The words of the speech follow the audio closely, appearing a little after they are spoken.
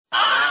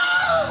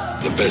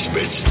The best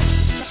bits.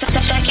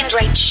 Second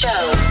Rate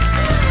Show.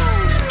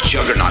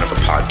 Juggernaut of a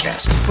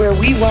podcast. Where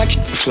we watch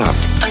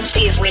Fluff and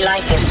see if we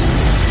like it.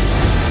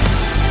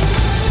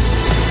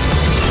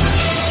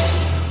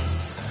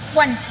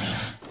 One,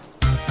 please.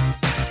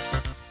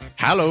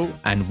 Hello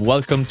and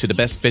welcome to the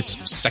Best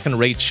Bits Second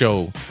Rate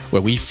Show,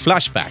 where we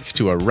flash back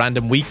to a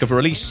random week of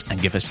release and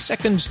give a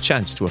second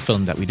chance to a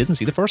film that we didn't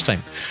see the first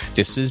time.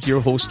 This is your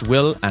host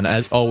Will, and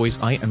as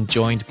always I am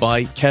joined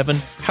by Kevin.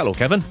 Hello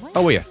Kevin,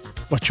 how are you?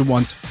 What you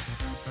want?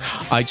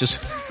 I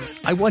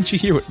want you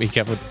here with me,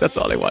 Kevin. That's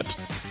all I want.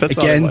 That's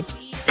Again, all I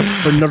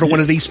want. For another one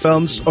of these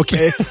films,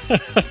 okay?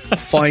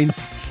 Fine.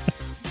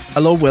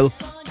 Hello, Will.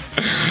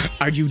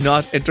 Are you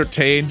not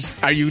entertained?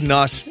 Are you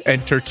not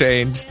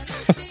entertained?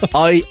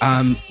 I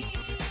am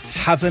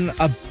having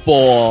a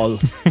ball.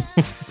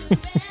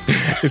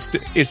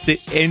 It's the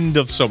end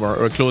of summer,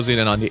 or closing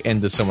in on the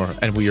end of summer,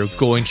 and we are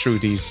going through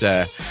these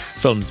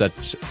films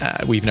that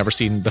we've never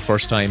seen the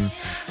first time,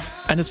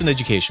 and it's an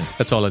education.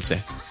 That's all I'd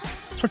say.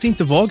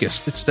 13th of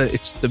August. It's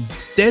the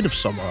dead of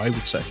summer, I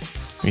would say.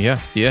 Yeah.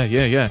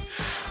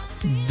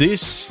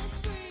 This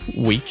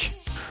week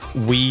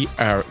we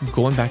are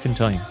going back in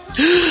time.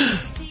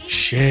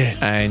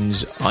 Shit.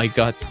 And I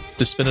got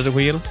the spin of the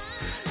wheel.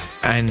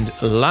 And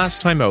last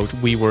time out,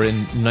 we were in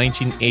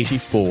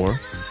 1984.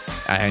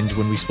 And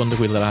when we spun the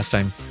wheel the last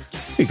time,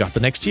 we got the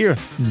next year,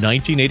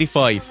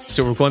 1985.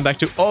 So we're going back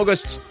to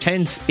August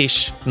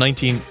 10th-ish,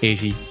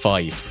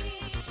 1985.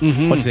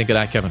 Mm-hmm. What do you think of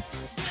that, Kevin?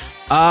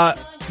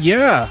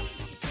 Yeah.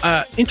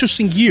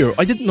 Interesting year.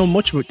 I didn't know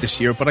much about this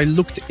year, but I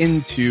looked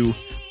into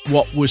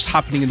what was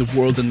happening in the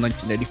world in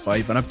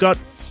 1985, and I've got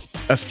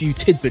a few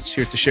tidbits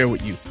here to share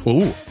with you.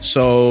 Oh.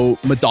 So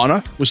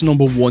Madonna was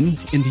number one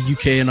in the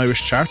UK and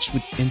Irish charts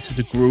with Into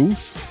the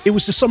Groove. It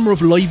was the summer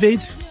of Live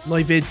Aid.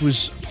 Live Aid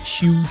was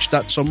huge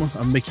that summer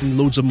and making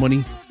loads of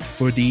money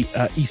for the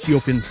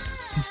Ethiopian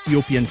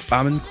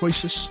famine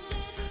crisis.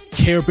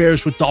 Care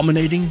Bears were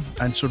dominating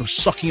and sort of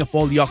sucking up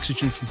all the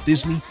oxygen from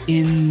Disney.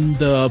 In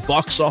the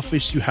box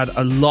office, you had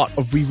a lot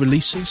of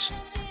re-releases.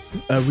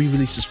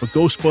 Re-releases for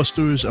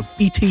Ghostbusters.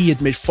 E.T. had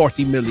made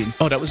 40 million.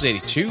 Oh, that was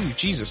 82.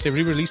 Jesus, they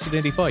re-released it in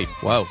 85.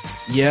 Wow.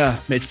 Yeah,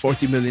 made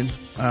 40 million.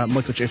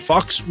 Michael J.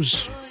 Fox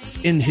was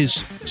in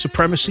his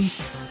supremacy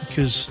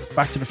because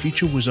Back to the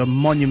Future was a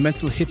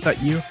monumental hit that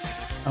year.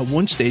 At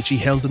one stage, he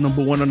held the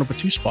number one and number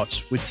two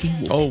spots with Teen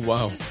Wolf. Oh,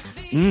 wow.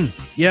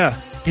 Yeah.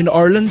 In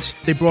Ireland,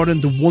 they brought in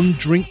the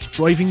one-drink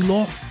driving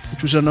law,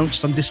 which was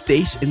announced on this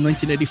date in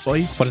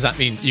 1985. What does that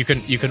mean? You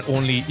can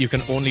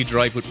only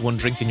drive with one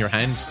drink in your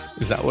hand.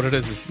 Is that what it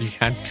is? You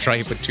can't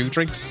drive with two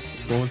drinks?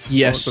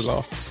 Yes, what was the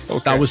law?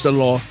 Okay. That was the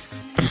law.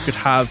 You could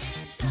have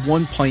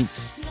 1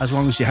 pint as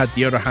long as you had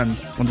the other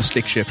hand on the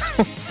stick shift.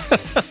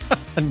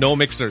 And no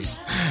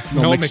mixers.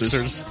 No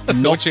mixers.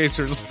 No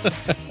chasers.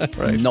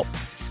 Right. Nope.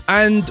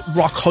 And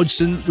Rock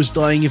Hudson was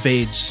dying of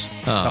AIDS.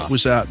 Ah. That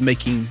was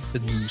making the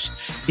news.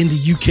 In the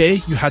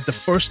UK, you had the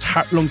first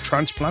heart-lung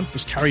transplant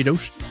was carried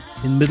out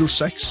in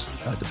Middlesex.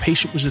 The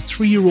patient was a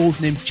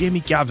 3-year-old named Jamie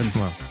Gavin.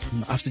 Wow.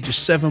 After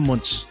just 7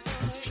 months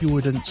and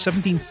fewer than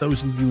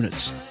 17,000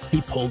 units,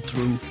 he pulled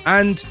through.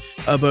 And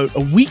about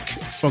a week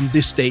from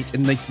this date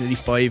in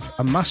 1985,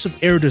 a massive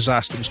air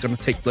disaster was going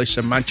to take place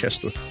in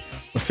Manchester,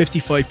 where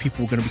 55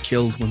 people were going to be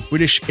killed when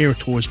British Air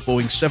Tours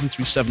Boeing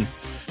 737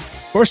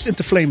 burst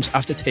into flames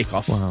after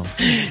takeoff. Wow.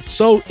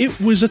 So it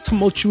was a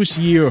tumultuous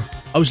year.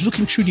 I was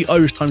looking through the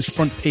Irish Times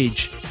front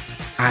page,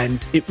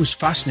 and it was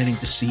fascinating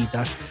to see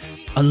that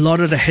a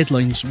lot of the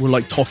headlines were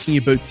like talking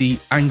about the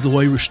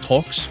Anglo-Irish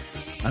talks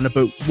and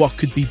about what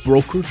could be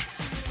brokered.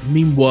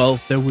 Meanwhile,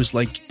 there was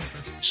like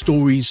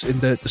stories in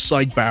the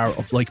sidebar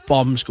of like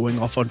bombs going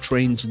off on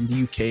trains in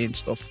the UK and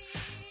stuff.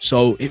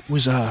 So it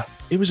was a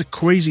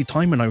crazy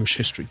time in Irish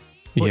history.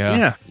 But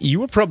yeah. You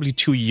were probably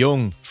too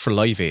young for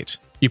Live Aid.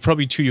 You're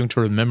probably too young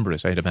to remember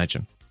it, I'd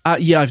imagine.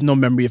 Yeah, I've no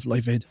memory of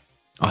Live Aid.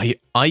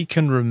 I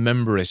can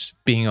remember it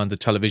being on the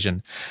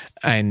television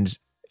and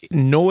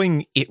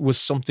knowing it was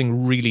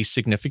something really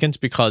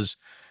significant because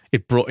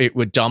it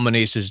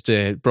dominated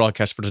the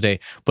broadcast for the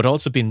day, but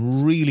also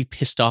being really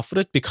pissed off with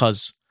it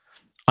because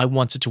I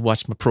wanted to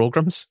watch my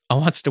programs. I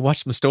wanted to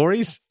watch my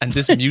stories, and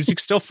this music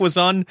stuff was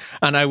on,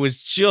 and I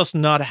was just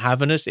not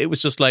having it. It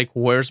was just like,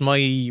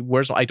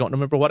 I don't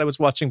remember what I was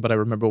watching, but I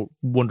remember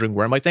wondering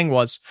where my thing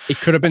was. It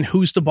could have been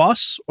Who's the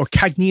Boss or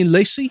Cagney and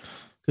Lacey,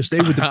 because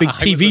they were the big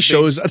TV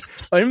shows at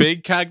the time.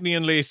 Big Cagney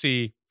and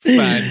Lacey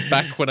fan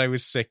back when I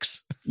was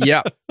 6.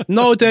 Yeah.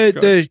 No,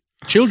 the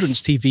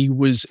children's TV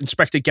was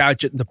Inspector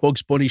Gadget and the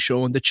Bugs Bunny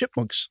Show and the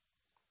Chipmunks.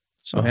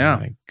 So, oh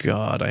my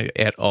God, I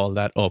ate all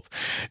that up.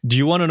 Do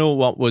you want to know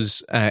what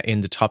was in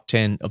the top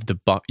 10 of the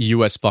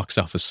US box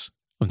office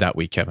of that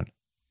week, Kevin?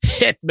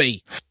 Hit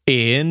me.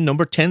 In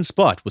number 10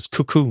 spot was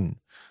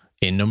Cocoon.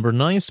 In number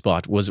 9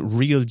 spot was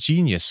Real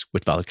Genius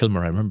with Val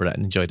Kilmer. I remember that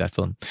and enjoyed that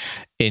film.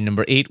 In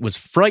number 8 was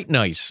Fright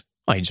Night.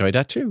 I enjoyed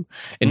that too.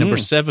 In number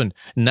 7,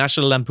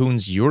 National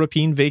Lampoon's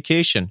European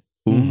Vacation.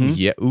 Ooh,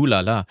 yeah, ooh la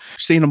la.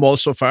 Seen them all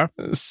so far.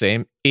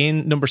 Same.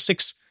 In number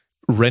 6,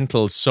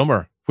 Rental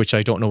Summer, which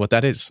I don't know what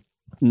that is.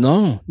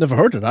 No, never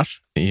heard of that.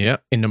 Yeah.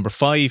 In number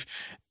 5,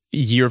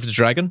 Year of the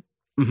Dragon.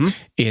 Mm-hmm.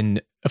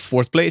 In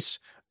 4th place,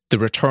 The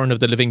Return of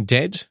the Living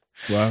Dead.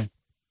 Wow.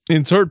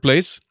 In 3rd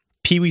place,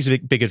 Pee-wee's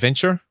Big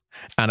Adventure.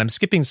 And I'm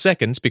skipping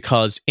 2nd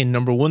because in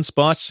number 1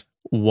 spot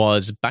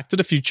was Back to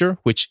the Future,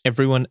 which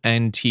everyone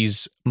and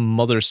his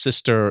mother,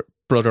 sister,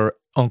 brother,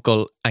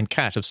 uncle, and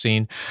cat have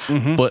seen.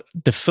 Mm-hmm. But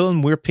the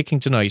film we're picking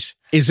tonight...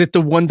 Is it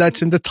the one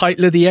that's in the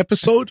title of the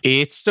episode?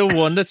 It's the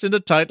one that's in the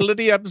title of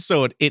the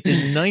episode. It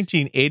is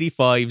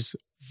 1985's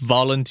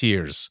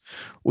Volunteers,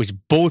 which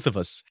both of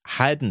us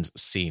hadn't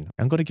seen.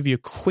 I'm going to give you a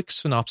quick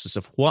synopsis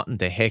of what in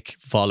the heck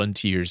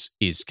Volunteers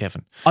is,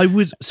 Kevin. I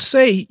would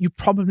say you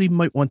probably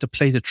might want to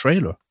play the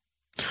trailer.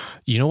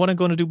 You know what I'm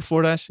going to do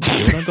before that? You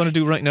know what I'm going to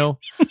do right now?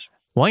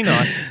 Why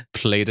not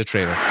play the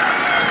trailer?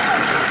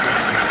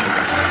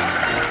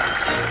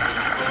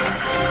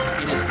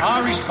 It is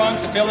our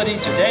responsibility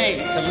today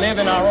to live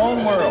in our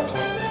own world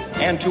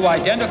and to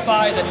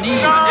identify the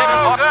needs.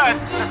 I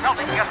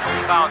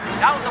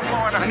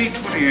need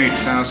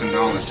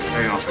 $28,000 to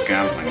pay off a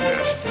gambling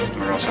debt,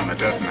 or else I'm a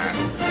dead man.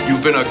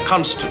 You've been a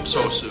constant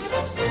source of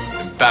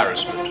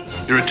embarrassment,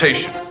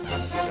 irritation,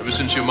 ever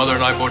since your mother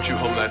and I brought you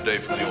home that day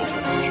from the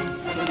orphanage.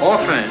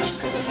 Orphanage?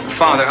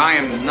 Father, I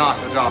am not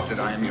adopted.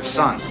 I am your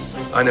son.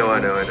 I know,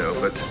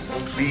 but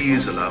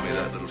please allow me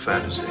that little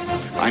fantasy.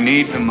 I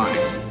need the money.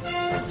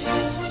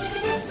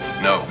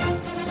 No.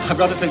 I've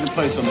got to take the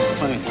place on this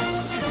plane.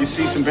 You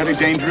see, some very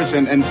dangerous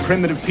and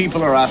primitive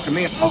people are after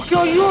me. You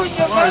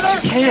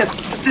can't.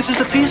 This is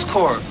the Peace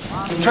Corps.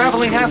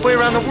 Traveling halfway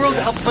around the world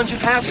to help a bunch of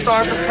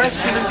half-starved,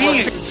 oppressed human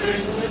beings.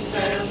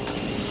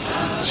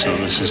 So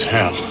this is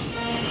hell.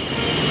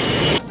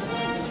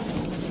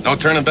 No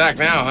turning back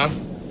now, huh?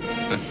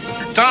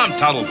 Tom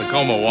Tuttle,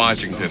 Tacoma,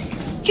 Washington.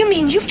 You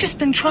mean you've just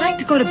been trying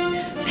to go to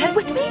bed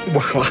with me?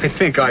 Well, I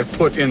think I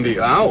put in the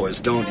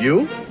hours, don't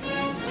you?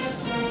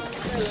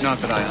 It's not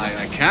that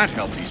I can't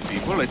help these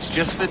people. It's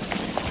just that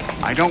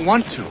I don't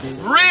want to.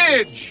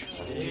 Bridge!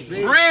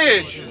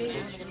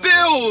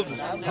 Build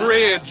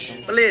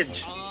bridge!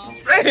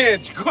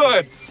 Bridge,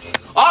 good.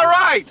 All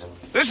right,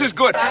 this is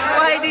good.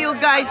 Why do you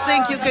guys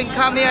think you can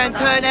come here and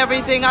turn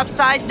everything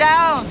upside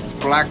down?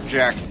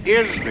 Blackjack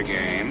is the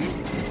game.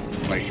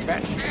 Place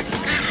bet.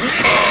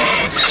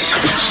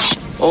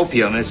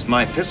 Opium is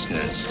my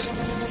business.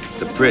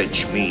 The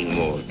bridge mean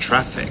more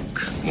traffic.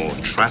 More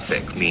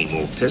traffic mean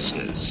more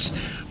business.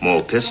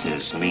 More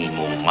business mean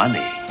more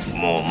money.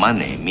 More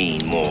money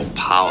mean more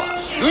power.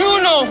 Do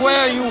you know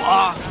where you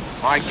are?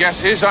 My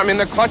guess is I'm in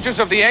the clutches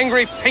of the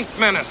angry Pink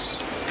Menace.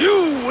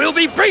 You will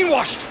be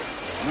brainwashed.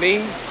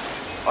 Me?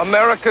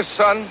 America's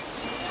son?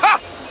 Ha!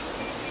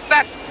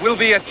 That will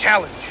be a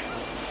challenge.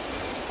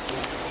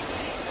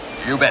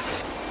 You bet.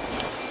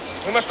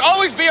 We must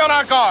always be on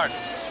our guard.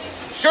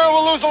 Sure,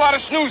 we'll lose a lot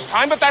of snooze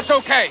time, but that's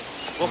okay.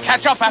 We'll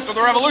catch up after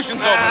the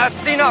revolution's over.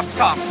 That's enough,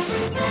 Tom.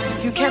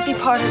 You can't be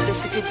part of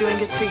this if you're doing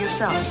it for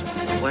yourself.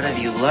 What have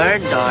you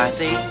learned,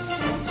 Dorothy?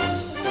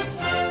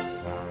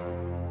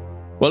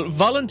 Well,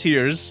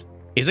 Volunteers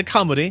is a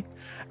comedy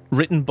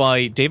written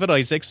by David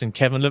Isaacs and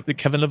Kevin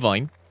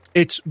Levine.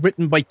 It's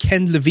written by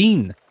Ken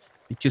Levine,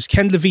 because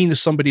Ken Levine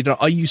is somebody that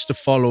I used to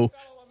follow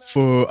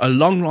for a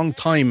long, long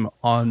time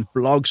on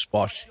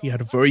Blogspot. He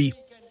had a very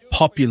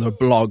popular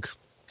blog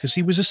because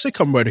he was a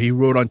sitcom writer. He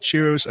wrote on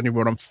Cheers and he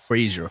wrote on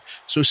Frasier.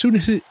 So as soon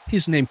as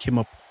his name came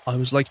up, I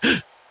was like,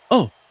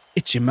 oh,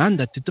 it's your man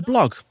that did the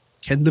blog,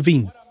 Ken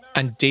Levine.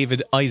 And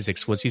David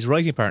Isaacs was his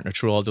writing partner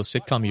through all those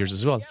sitcom years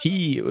as well.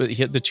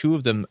 The two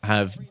of them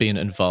have been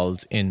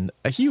involved in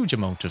a huge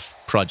amount of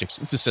projects.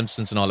 It's The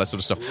Simpsons and all that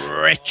sort of stuff.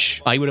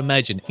 Rich. I would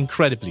imagine.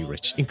 Incredibly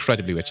rich.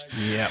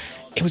 Yeah.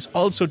 It was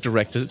also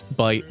directed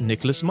by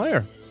Nicholas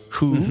Meyer,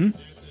 who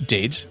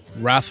did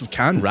Wrath of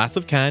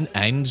Khan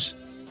and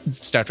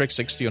Star Trek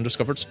VI: The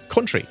Undiscovered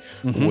Country,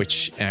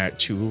 which are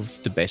two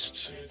of the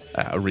best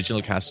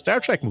original cast Star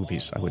Trek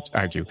movies, I would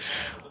argue.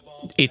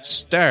 It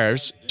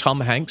stars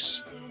Tom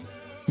Hanks,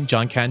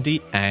 John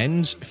Candy,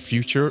 and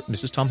future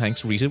Mrs. Tom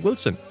Hanks, Rita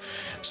Wilson.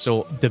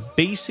 So the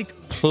basic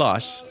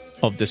plot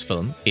of this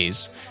film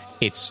is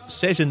it's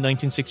set in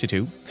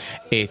 1962.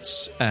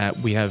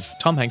 We have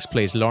Tom Hanks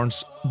plays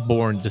Lawrence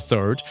Bourne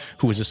III,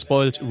 who is a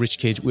spoiled rich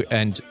kid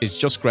and is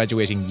just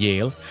graduating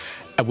Yale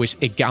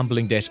with a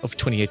gambling debt of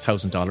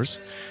 $28,000.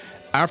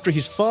 After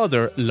his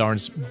father,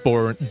 Lawrence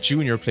Bourne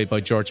Jr., played by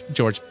George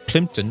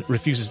Plimpton,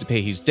 refuses to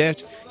pay his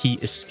debt, he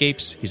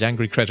escapes his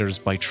angry creditors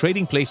by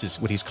trading places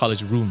with his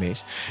college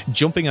roommate,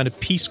 jumping on a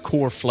Peace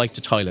Corps flight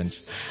to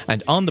Thailand.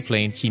 And on the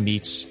plane, he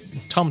meets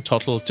Tom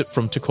Tuttle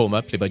from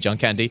Tacoma, played by John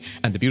Candy,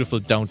 and the beautiful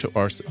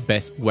down-to-earth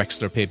Beth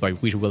Wexler, played by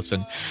Rita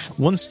Wilson.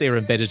 Once they are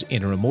embedded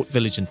in a remote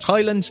village in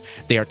Thailand,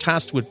 they are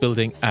tasked with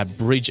building a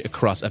bridge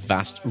across a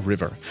vast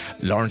river.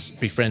 Lawrence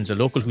befriends a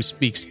local who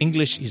speaks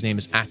English. His name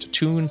is At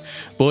Toon,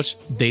 but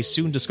they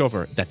soon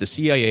discover that the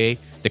CIA,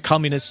 the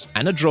communists,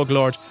 and a drug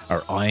lord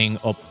are eyeing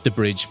up the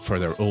bridge for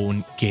their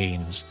own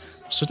gains.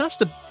 So that's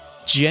the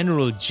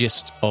general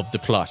gist of the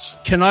plot.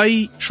 Can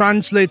I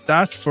translate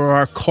that for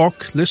our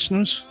Cork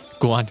listeners?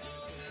 Go on.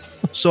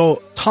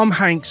 So Tom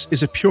Hanks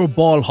is a pure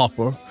ball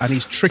hopper, and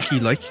he's tricky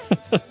like,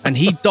 and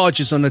he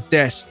dodges on a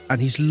debt,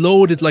 and he's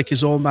loaded like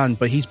his old man,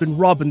 but he's been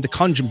robbing the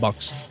conjuring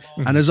box,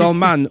 and his old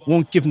man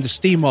won't give him the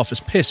steam off his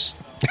piss.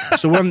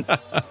 So when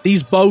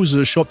these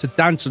bowsers show up to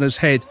dance on his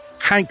head,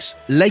 Hanks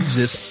legs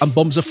it and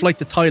bums a flight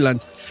to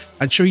Thailand.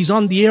 And sure, he's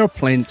on the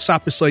airplane,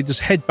 sat beside this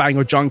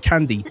headbanger John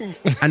Candy,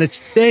 and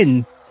it's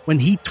then when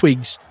he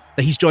twigs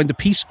that he's joined the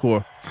Peace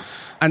Corps.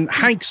 And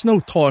Hanks now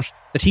thought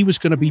that he was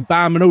going to be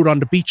bamming out on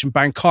the beach in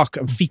Bangkok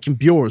and feeking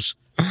bures.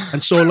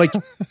 And so, like,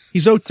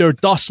 he's out there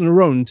dossing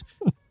around,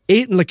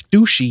 eating like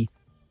douchey,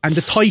 and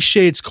the Thai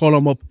shades call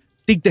him up,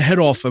 dig the head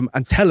off him,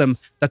 and tell him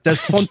that they'll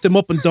funt him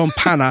up and down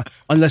Pana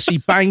unless he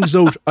bangs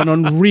out an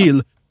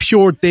unreal,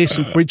 pure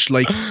decent bridge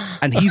like.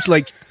 And he's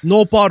like,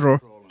 no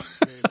bother.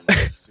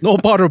 No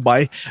bother,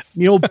 by.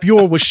 Me old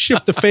bure will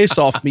shift the face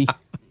off me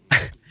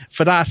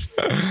for that.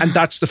 And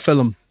that's the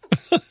film.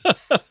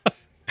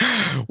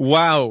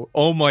 Wow!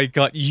 Oh my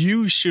God!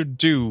 You should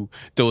do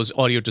those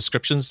audio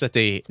descriptions that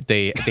they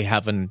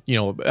have in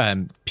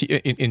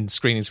in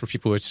screenings for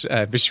people with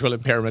visual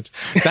impairment.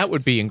 That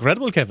would be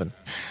incredible, Kevin.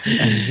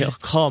 And here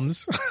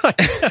comes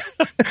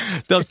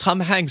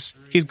Tom Hanks.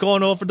 He's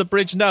going over the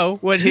bridge now.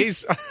 When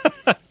he's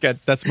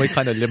that's my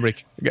kind of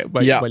limerick. My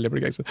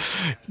limerick accent.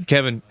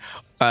 Kevin,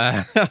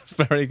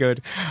 very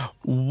good.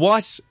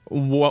 What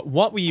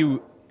were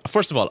you?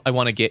 First of all, I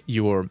want to get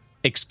your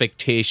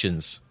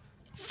expectations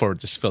for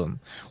this film.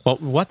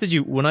 What did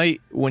you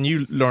when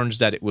you learned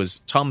that it was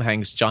Tom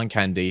Hanks, John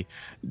Candy,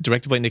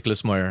 directed by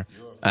Nicholas Meyer?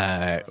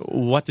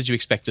 What did you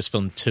expect this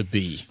film to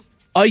be?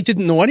 I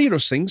didn't know any of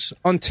those things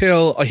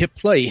until I hit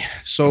play.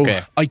 So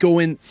I go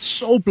in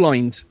so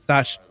blind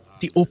that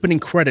the opening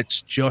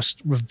credits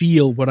just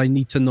reveal what I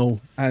need to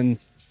know. And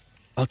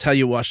I'll tell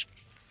you what,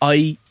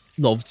 I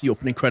loved the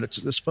opening credits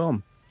of this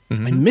film.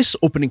 Mm-hmm. I miss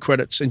opening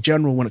credits in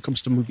general when it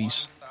comes to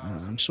movies.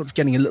 I'm sort of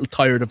getting a little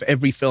tired of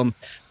every film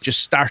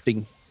just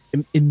starting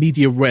in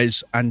media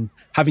res and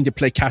having to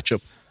play catch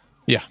up.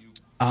 Yeah.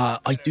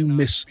 I do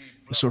miss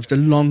sort of the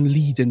long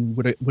lead in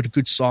with a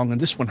good song,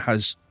 and this one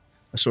has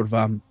a sort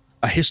of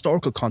a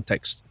historical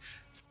context.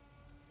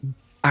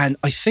 And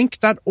I think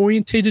that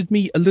orientated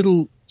me a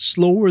little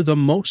slower than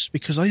most,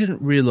 because I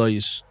didn't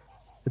realize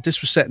that this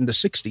was set in the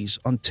 60s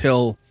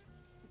until,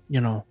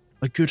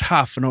 a good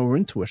half an hour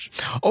into it.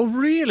 Oh,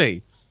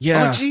 really?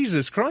 Yeah. Oh,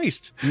 Jesus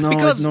Christ. No, I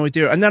had no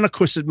idea. And then, of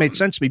course, it made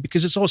sense to me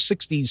because it's all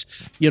 60s,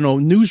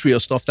 newsreel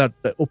stuff that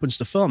opens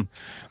the film.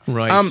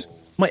 Right.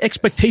 My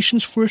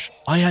expectations for it,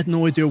 I had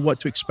no idea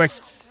what to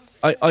expect.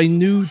 I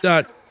knew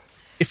that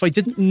if I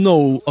didn't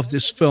know of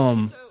this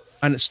film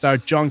and it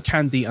starred John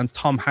Candy and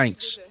Tom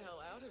Hanks,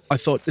 I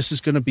thought this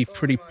is going to be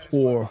pretty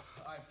poor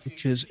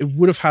because it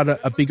would have had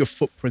a bigger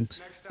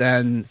footprint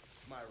than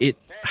it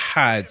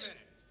had.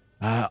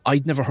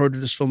 I'd never heard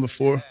of this film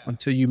before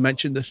until you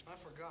mentioned it.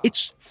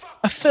 It's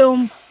a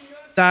film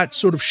that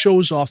sort of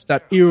shows off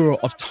that era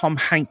of Tom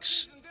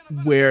Hanks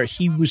where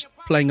he was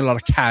playing a lot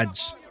of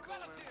cads,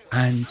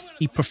 and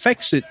he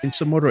perfects it in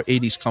some other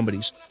 80s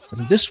comedies. But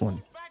in this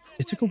one,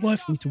 it took a while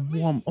for me to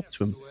warm up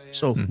to him.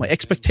 So my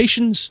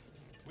expectations,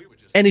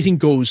 anything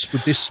goes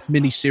with this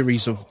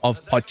mini-series of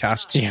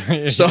podcasts.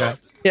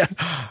 Yeah.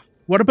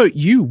 What about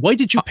you? Why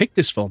did you pick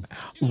this film?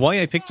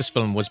 Why I picked this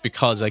film was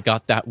because I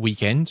got that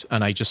weekend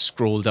and I just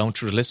scrolled down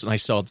through the list and I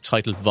saw the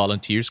title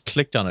Volunteers,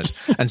 clicked on it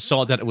and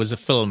saw that it was a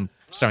film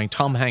starring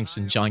Tom Hanks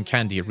and John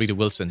Candy and Rita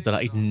Wilson that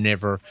I'd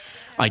never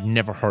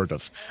heard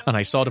of. And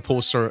I saw the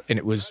poster and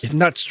it was... Isn't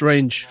that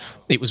strange?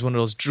 It was one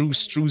of those Drew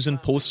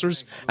Struzan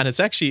posters, and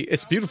it's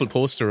a beautiful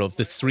poster of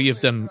the three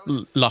of them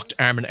locked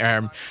arm in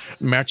arm,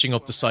 marching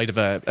up the side of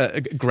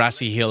a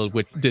grassy hill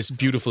with this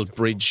beautiful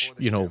bridge,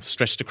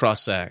 stretched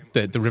across the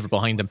river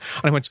behind them.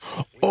 And I went,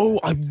 oh,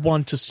 I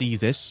want to see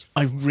this.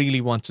 I really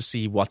want to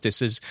see what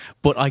this is.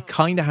 But I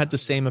kind of had the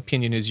same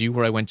opinion as you,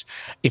 where I went,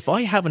 if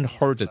I haven't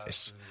heard of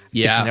this,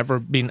 it's never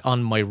been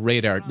on my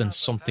radar, then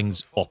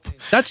something's up.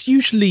 That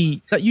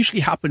usually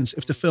happens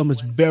if the film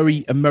is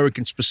very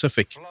American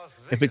specific.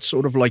 If it's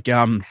sort of like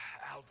I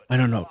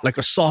don't know, like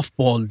a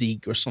softball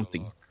league or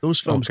something. Those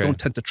films don't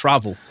tend to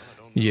travel.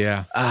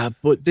 Yeah.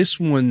 But this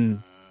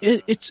one,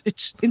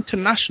 it's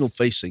international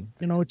facing.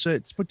 It's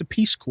about the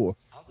Peace Corps,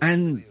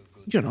 and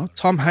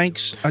Tom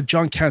Hanks and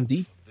John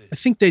Candy. I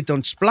think they'd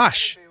done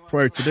Splash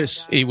prior to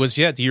this. It was,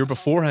 the year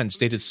beforehand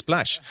they did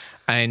Splash.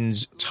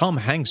 And Tom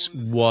Hanks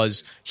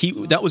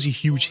that was a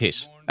huge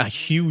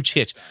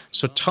hit.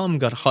 So Tom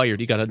got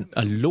hired. He got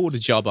a load of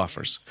job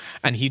offers.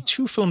 And he had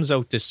 2 films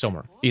out this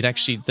summer. He'd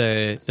actually,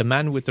 the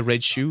Man with the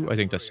Red Shoe, I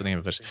think that's the name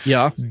of it.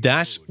 Yeah.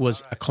 That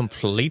was a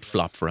complete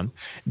flop for him.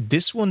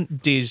 This one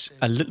did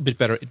a little bit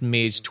better. It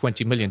made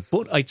 20 million.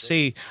 But I'd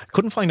say,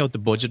 couldn't find out the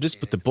budget of this,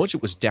 but the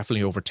budget was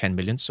definitely over 10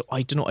 million. So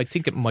I don't know, I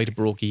think it might have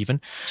broke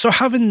even. So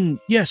having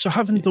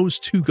those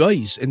 2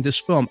 guys in this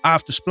film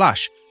after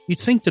Splash, you'd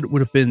think that it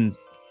would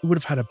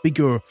have had a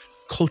bigger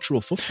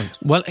cultural footprint.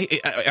 Well,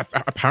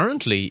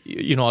 apparently,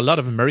 a lot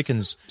of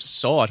Americans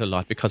saw it a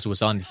lot because it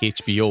was on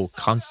HBO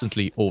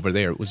constantly over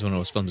there. It was one of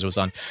those films that was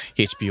on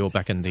HBO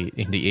back in the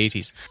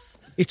 80s.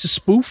 It's a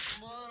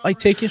spoof, I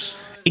take it.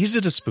 Is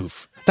it a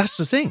spoof? That's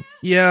the thing.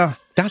 Yeah.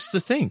 That's the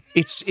thing.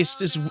 It's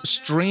this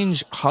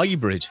strange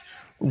hybrid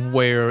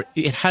where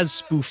it has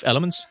spoof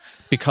elements,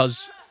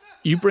 because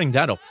you bring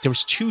that up. There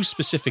was 2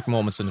 specific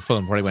moments in the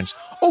film where I went,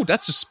 oh,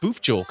 that's a spoof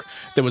joke.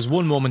 There was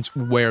one moment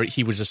where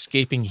he was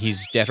escaping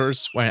his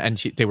debtors, and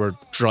they were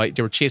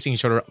chasing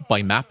each other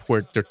by map,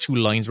 where their 2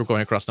 lines were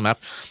going across the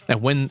map.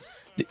 And when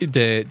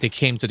they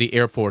came to the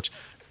airport,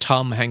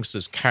 Tom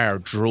Hanks's car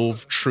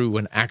drove through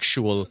an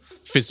actual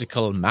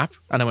physical map,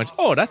 and I went,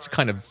 oh, that's a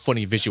kind of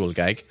funny visual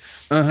gag.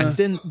 And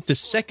then the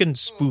second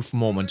spoof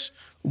moment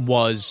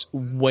was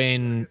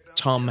when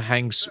Tom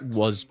Hanks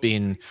was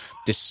being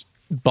this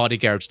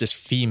bodyguard, this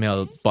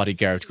female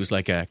bodyguard who's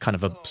like a kind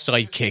of a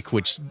sidekick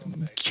with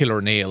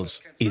killer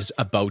nails, is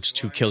about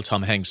to kill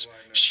Tom Hanks.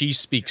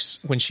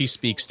 When she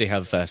speaks, they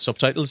have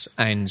subtitles,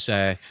 and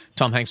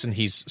Tom Hanks and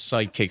his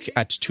sidekick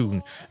at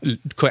tune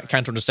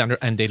can't understand her,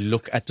 and they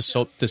look at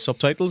the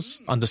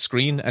subtitles on the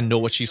screen and know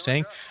what she's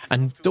saying.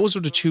 And those are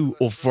the 2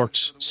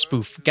 overt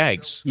spoof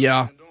gags.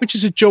 Yeah, which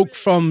is a joke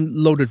from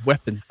Loaded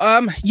Weapon.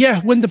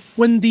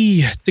 When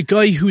the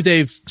guy who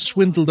they've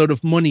swindled out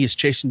of money is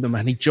chasing them,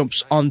 and he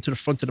jumps onto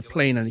the front of the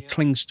plane and he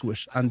clings to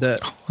it, and the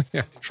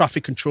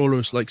traffic controller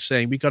is like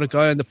saying, we got a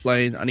guy on the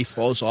plane, and he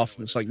falls off,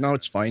 and it's like, no,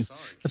 it's fine.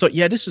 I thought,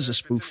 yeah, this is a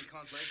spoof.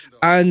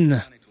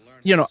 And,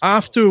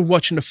 after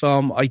watching the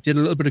film, I did a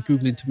little bit of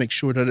Googling to make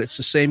sure that it's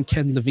the same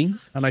Ken Levine,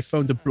 and I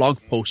found a blog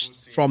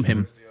post from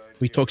him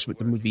where he talks about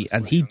the movie,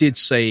 and he did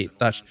say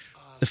that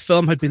the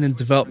film had been in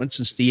development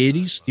since the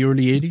 80s, the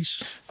early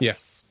 80s. Yeah.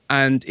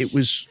 And it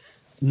was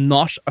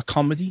not a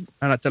comedy,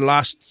 and at the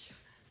last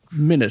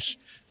minute,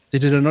 they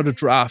did another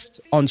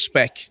draft on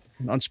spec.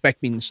 And on spec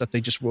means that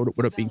they just wrote it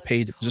without being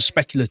paid. It was a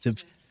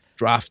speculative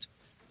draft.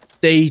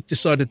 They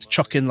decided to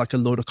chuck in like a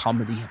load of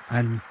comedy,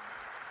 and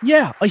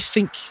yeah, I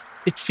think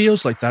it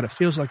feels like that. It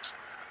feels like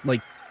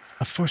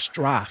a first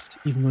draft,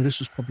 even though this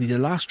was probably the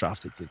last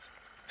draft it did.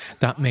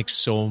 That makes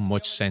so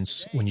much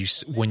sense when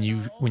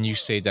you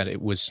say that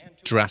it was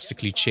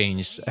drastically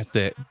changed at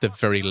the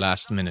very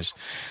last minute,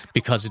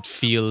 because it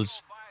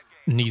feels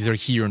neither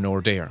here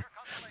nor there.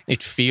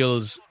 It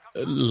feels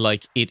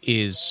like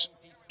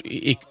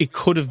it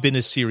could have been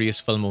a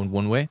serious film in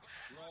one way,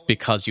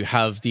 because you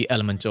have the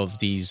element of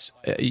these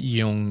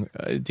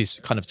this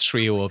kind of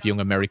trio of young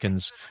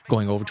Americans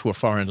going over to a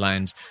foreign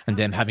land and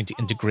them having to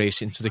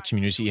integrate into the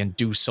community and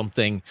do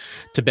something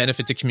to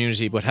benefit the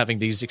community, but having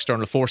these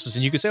external forces.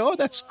 And you could say, oh,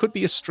 that could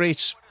be a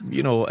straight,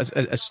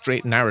 a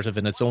straight narrative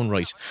in its own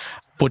right.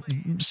 But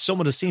some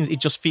of the scenes, it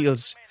just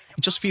feels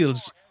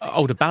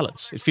out of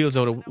balance. It feels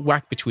out of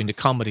whack between the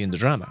comedy and the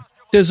drama.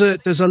 There's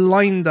a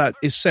line that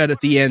is said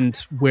at the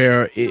end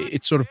where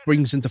it sort of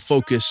brings into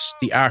focus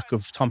the arc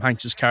of Tom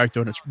Hanks' character,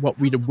 and it's what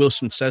Rita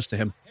Wilson says to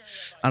him.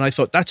 And I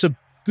thought that's a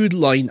good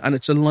line, and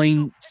it's a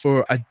line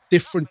for a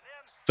different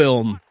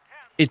film.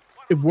 It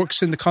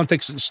works in the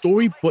context of the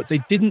story, but they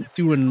didn't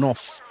do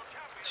enough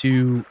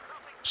to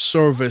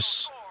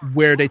service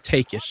where they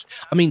take it.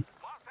 I mean,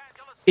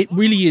 it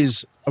really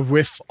is a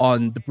riff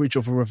on the Bridge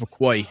over River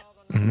Kwai.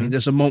 I mean,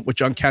 there's a moment where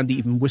John Candy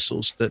even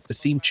whistles the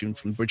theme tune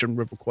from Bridge on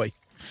River Kwai.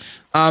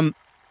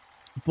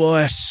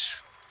 But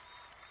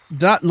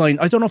that line,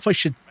 I don't know if I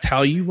should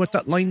tell you what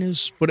that line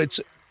is, but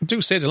it's... Do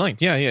say the line.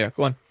 Yeah,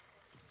 go on.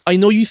 I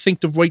know you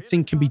think the right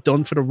thing can be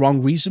done for the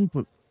wrong reason,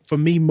 but for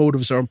me,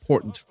 motives are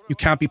important. You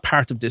can't be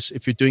part of this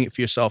if you're doing it for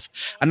yourself.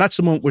 And that's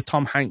the moment where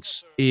Tom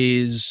Hanks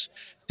is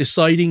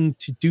deciding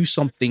to do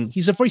something.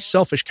 He's a very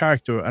selfish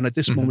character, and at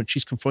this moment,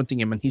 she's confronting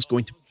him, and he's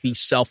going to be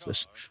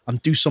selfless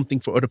and do something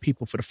for other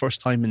people for the first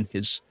time in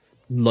his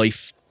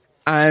life.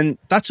 And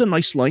that's a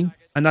nice line.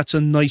 And that's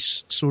a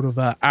nice sort of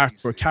arc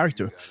for a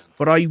character.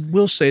 But I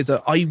will say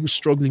that I was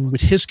struggling with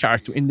his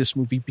character in this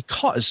movie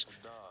because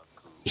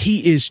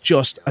he is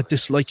just a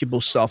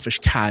dislikable, selfish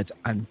cad.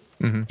 And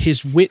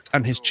his wit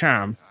and his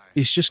charm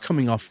is just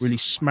coming off really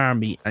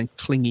smarmy and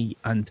clingy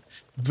and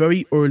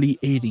very early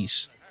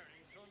 80s.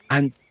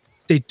 And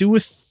they do a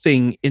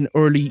thing in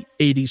early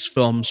 80s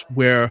films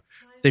where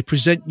they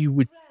present you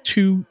with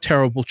 2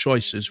 terrible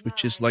choices,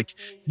 which is like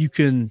you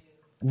can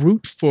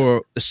root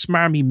for the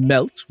smarmy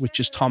melt, which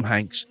is Tom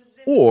Hanks,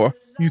 or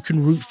you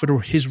can root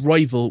for his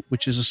rival,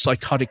 which is a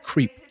psychotic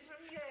creep.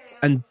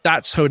 And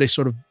that's how they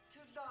sort of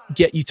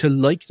get you to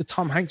like the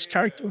Tom Hanks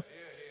character.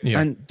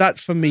 Yeah. And that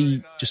for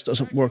me just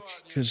doesn't work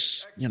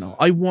because,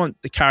 I want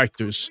the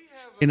characters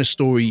in a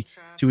story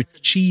to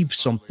achieve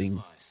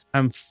something.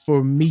 And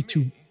for me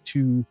to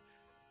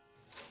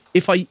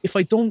if I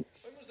don't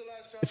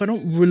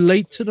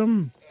relate to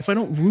them, if I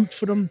don't root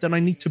for them, then I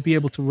need to be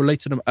able to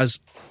relate to them as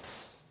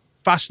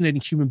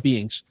fascinating human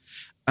beings.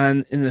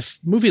 And in a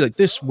movie like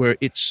this, where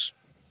it's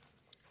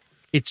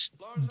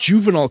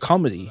juvenile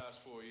comedy,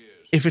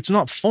 if it's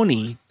not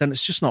funny, then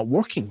it's just not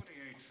working.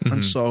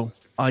 And so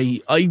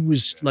I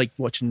was like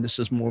watching this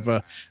as more of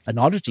an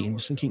oddity and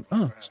was thinking,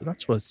 oh, so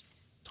that's what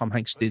Tom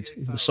Hanks did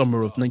in the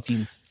summer of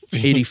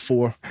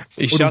 1984.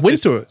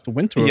 The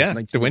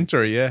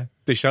winter, yeah.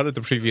 They shot it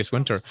the previous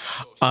winter.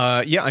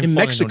 In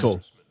Mexico.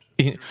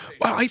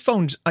 Well, I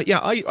found,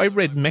 I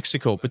read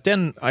Mexico, but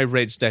then I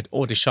read that,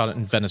 they shot it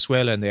in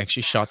Venezuela and they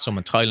actually shot some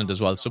in Thailand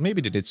as well. So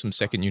maybe they did some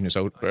second units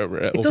out over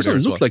there. It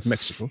doesn't look like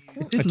Mexico.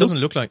 It doesn't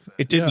look like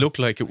it. Did look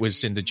like it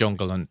was in the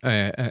jungle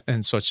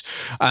and such.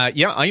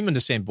 I'm in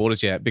the same boat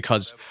as you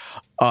because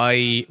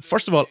I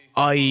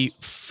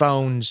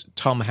found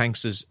Tom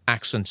Hanks's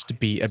accent to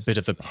be a bit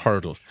of a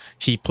hurdle.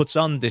 He puts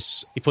on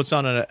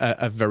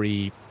a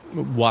very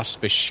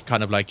waspish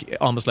kind of like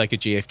almost like a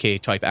JFK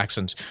type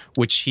accent,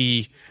 which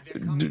he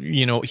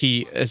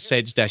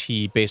said that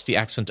he based the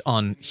accent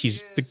on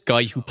he's the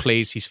guy who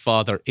plays his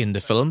father in the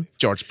film,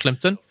 George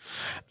Plimpton,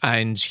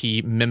 and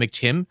he mimicked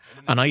him.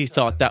 And I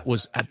thought that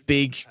was a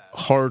big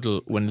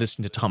hurdle when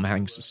listening to Tom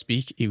Hanks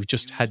speak. He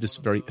just had this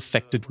very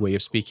affected way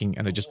of speaking,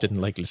 and I just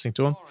didn't like listening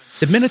to him.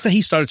 The minute that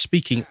he started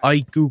speaking, I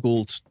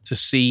Googled to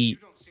see,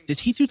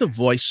 did he do the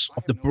voice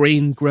of the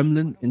brain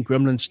gremlin in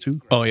Gremlins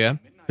 2? Oh, yeah.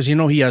 Because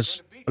he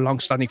has a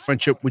long-standing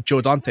friendship with Joe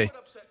Dante.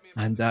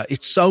 And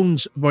it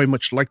sounds very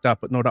much like that,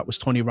 but no, that was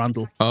Tony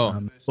Randall.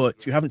 Oh. But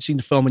if you haven't seen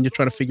the film and you're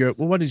trying to figure out,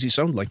 well, what does he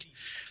sound like?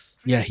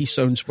 Yeah, he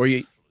sounds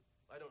very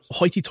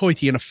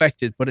hoity-toity and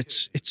affected, but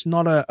it's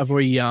not a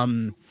very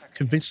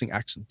convincing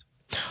accent.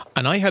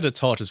 And I had a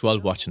thought as well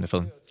watching the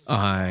film.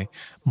 Why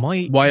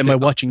am I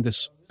watching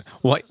this?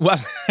 Why?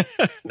 Well,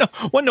 no.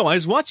 I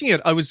was watching it.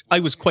 I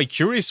was quite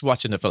curious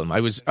watching the film.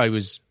 There was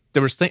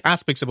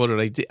aspects about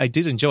it I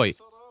did enjoy.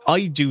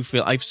 I do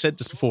feel, I've said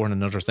this before in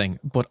another thing,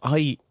 but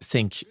I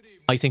think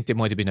there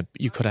might have been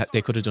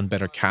they could have done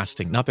better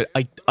casting.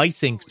 I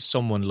think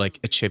someone like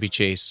a Chevy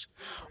Chase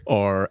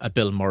or a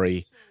Bill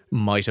Murray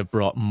might have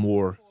brought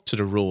more to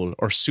the role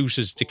or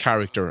suited the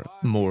character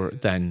more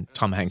than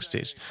Tom Hanks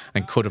did,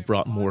 and could have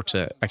brought more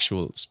to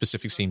actual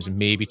specific scenes and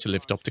maybe to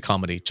lift up the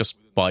comedy just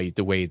by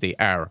the way they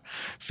are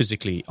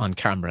physically on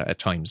camera at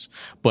times.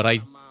 But I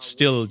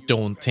still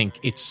don't think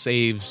it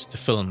saves the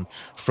film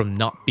from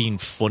not being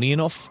funny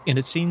enough in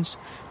its scenes,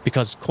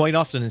 because quite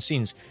often in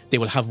scenes they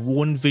will have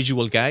one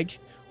visual gag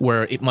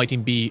where it might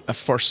even be the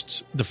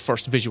first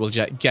visual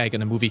gag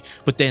in a movie,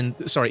 in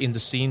the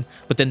scene,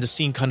 but then the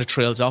scene kind of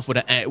trails off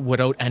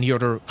without any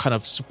other kind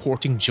of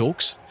supporting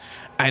jokes,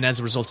 and as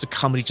a result the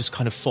comedy just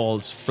kind of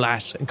falls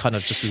flat and kind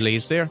of just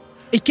lays there.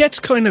 It gets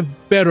kind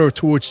of better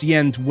towards the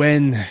end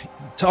when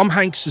Tom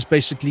Hanks is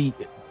basically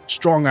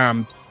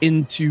strong-armed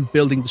into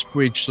building this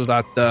bridge so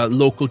that the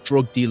local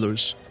drug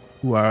dealers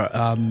who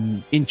are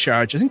in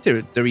charge, I think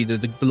they're either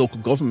the local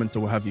government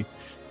or what have you,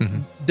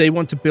 they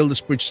want to build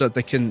this bridge so that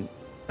they can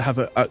have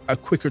a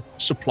quicker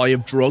supply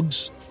of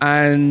drugs.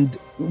 And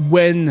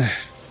when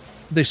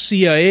the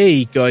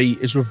CIA guy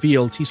is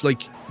revealed, he's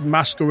like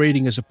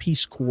masquerading as a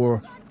Peace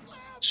Corps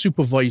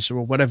supervisor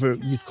or whatever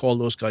you'd call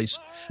those guys.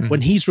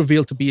 When he's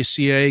revealed to be a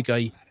CIA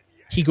guy,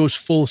 he goes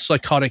full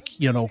psychotic,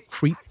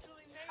 creep,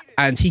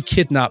 and he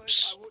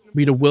kidnaps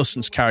Rita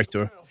Wilson's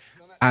character,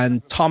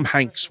 and Tom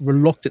Hanks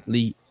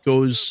reluctantly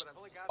goes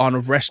on a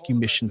rescue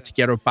mission to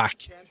get her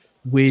back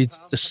with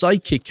the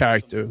sidekick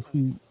character,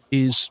 who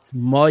is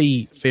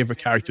my favorite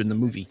character in the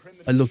movie.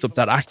 I looked up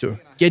that actor,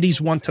 Geddes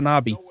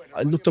Watanabe.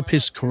 I looked up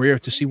his career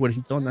to see what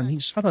he'd done, and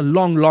he's had a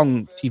long,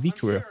 long TV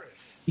career.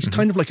 He's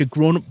kind of like a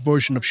grown-up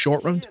version of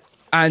Short Round,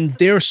 and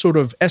their sort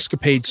of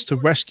escapades to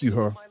rescue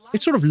her,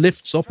 it sort of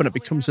lifts up and it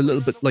becomes a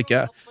little bit like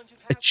a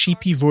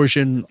cheapy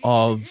version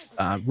of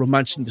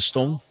Romancing the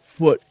Stone.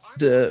 But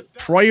the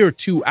prior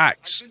two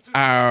acts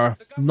are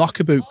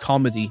knockabout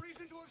comedy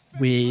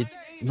with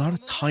a lot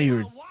of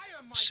tired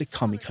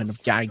sitcom kind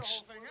of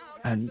gags,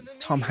 and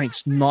Tom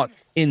Hanks not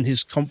in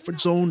his comfort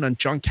zone, and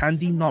John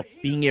Candy not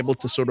being able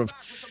to sort of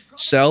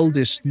sell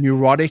this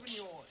neurotic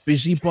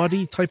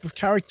busybody type of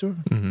character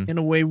in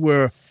a way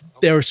where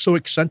they're so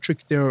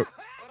eccentric they're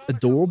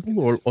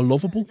adorable or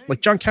lovable.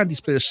 Like John Candy's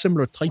played a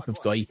similar type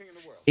of guy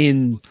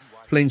in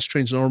Planes,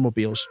 Trains and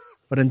Automobiles,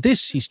 but in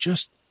this he's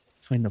just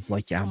kind of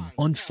like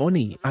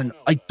unfunny, and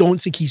I don't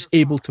think he's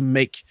able to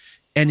make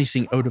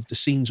anything out of the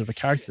scenes or the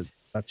character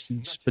that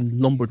he's been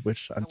lumbered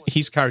with. And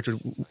his character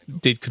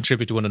did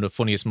contribute to one of the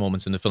funniest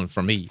moments in the film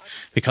for me,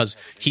 because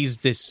he's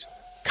this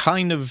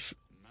kind of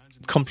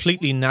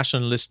completely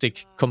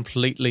nationalistic,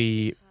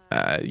 completely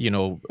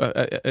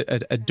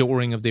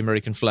adoring of the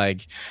American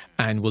flag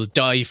and will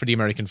die for the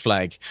American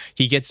flag.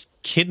 He gets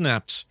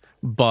kidnapped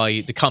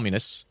by the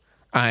communists,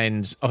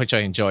 and which I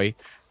enjoy.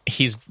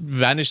 He's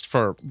vanished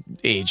for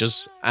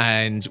ages,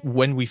 and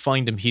when we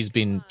find him, he's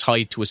been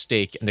tied to a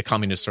stake, and the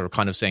communists are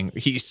kind of saying,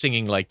 he's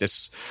singing like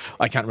this,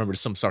 I can't remember,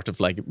 some sort of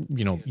like,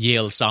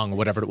 Yale song or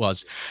whatever it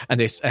was, and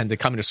the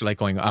communists are like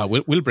going,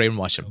 we'll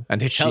brainwash him, and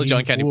they tell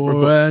John Candy,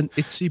 an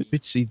itsy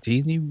bitsy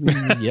teeny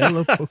weeny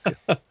yellow book.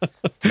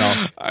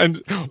 No. And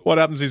what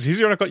happens is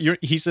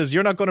he says,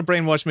 you're not going to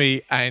brainwash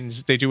me, and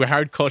they do a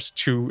hard cut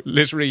to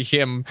literally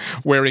him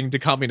wearing the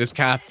communist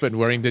cap and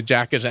wearing the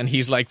jacket, and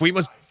he's like, we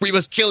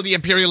must kill the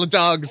imperial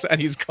dogs,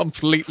 and he's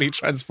completely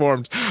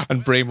transformed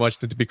and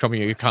brainwashed into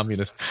becoming a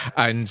communist.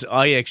 And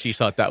I actually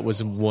thought that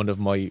was one of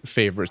my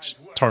favourite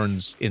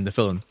turns in the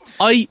film.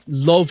 I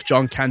love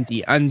John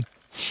Candy, and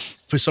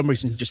for some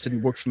reason he just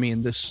didn't work for me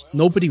in this.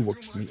 Nobody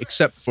worked for me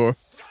except for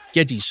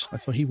Geddes. I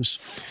thought he was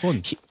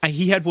fun.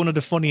 He had one of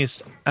the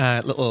funniest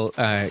little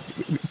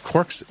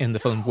quirks in the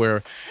film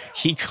where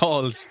he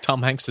calls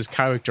Tom Hanks's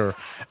character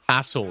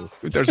asshole.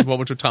 There's a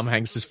moment where Tom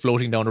Hanks is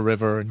floating down a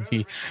river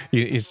and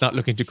he's not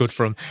looking too good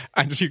for him,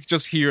 and you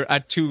just hear a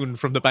tune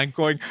from the bank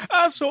going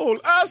asshole,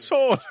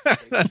 asshole.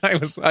 And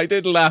I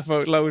did laugh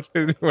out loud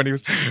when he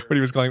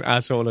was going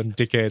asshole and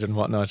dickhead and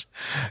whatnot.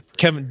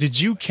 Kevin, did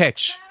you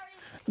catch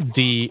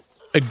the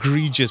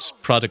egregious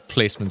product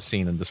placement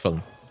scene in this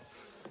film?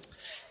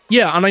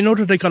 Yeah, and I know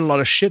that they got a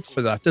lot of shit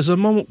for that. There's a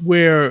moment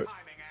where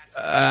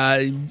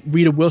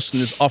Rita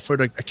Wilson is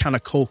offered a can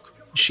of Coke.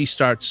 She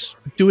starts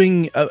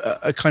doing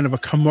a kind of a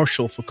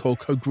commercial for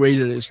Coke, how great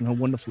it is and how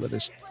wonderful it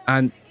is.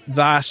 And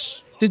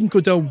that didn't go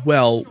down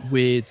well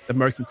with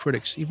American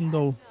critics, even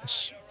though,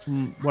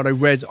 from what I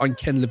read on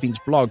Ken Levine's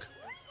blog,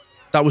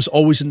 that was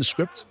always in the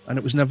script and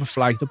it was never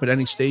flagged up at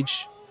any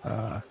stage.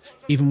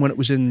 Even when it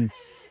was in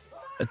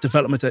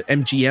development at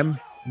MGM,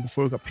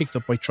 before it got picked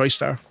up by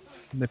TriStar.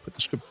 And they put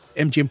the script,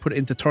 MGM put it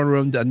into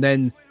turnaround, and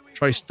then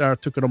TriStar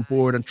took it on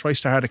board, and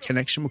TriStar had a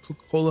connection with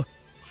Coca-Cola.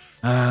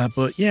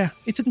 But yeah,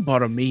 it didn't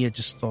bother me. I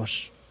just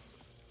thought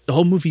the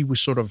whole movie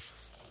was sort of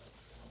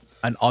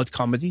an odd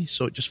comedy,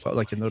 so it just felt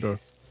like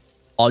another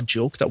odd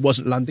joke that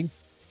wasn't landing.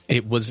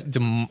 It was.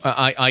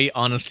 I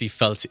honestly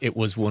felt it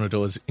was one of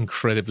those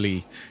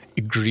incredibly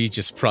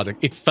egregious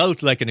product. It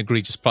felt like an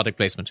egregious product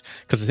placement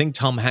because I think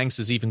Tom Hanks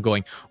is even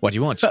going, "What do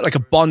you want?" It felt like a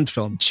Bond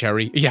film.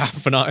 Cherry, yeah,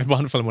 a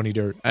Bond film. When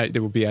they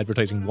would be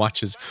advertising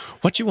watches.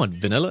 What do you want?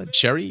 Vanilla,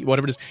 cherry,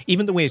 whatever it is.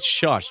 Even the way it's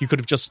shot, you could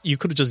have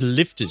just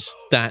lifted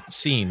that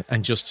scene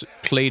and just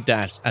played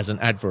that as an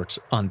advert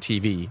on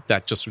TV.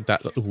 That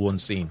little one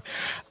scene,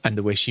 and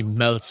the way she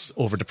melts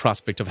over the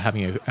prospect of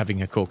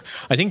having a Coke.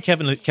 I think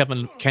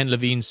Ken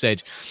Levine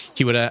said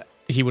he would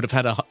have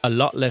had a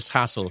lot less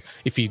hassle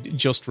if he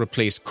just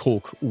replaced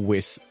Coke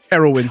with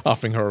heroin,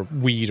 offering her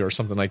weed or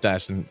something like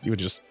that, and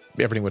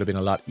everything would have been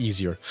a lot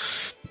easier.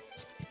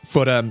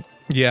 But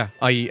yeah,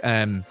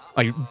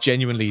 I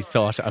genuinely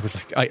thought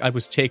I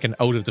was taken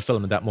out of the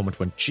film at that moment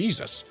when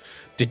Jesus,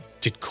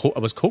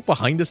 was Coke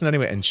behind us in any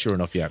way? And sure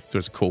enough, yeah, there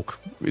was a Coke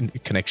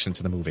connection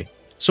to the movie.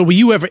 So were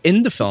you ever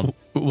in the film?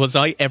 Was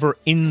I ever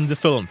in the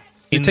film?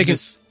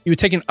 You were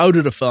taken out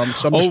of the film,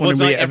 so I'm just wondering,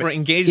 was I ever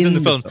engaged in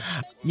the film?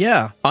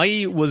 Yeah.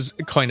 I was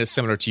kind of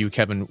similar to you,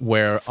 Kevin,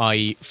 where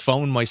I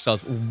found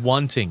myself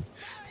wanting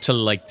to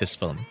like this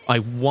film. I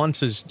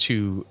wanted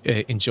to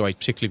enjoy it,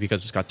 particularly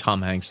because it's got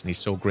Tom Hanks and he's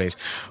so great.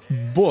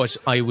 But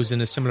I was in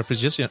a similar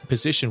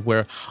position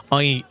where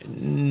I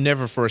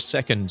never for a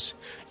second,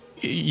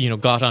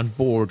 got on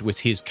board with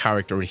his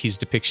character, his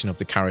depiction of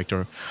the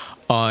character.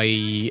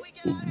 I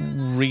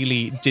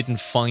really didn't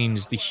find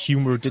the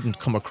humor didn't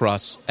come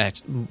across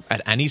at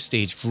any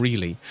stage.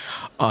 Really,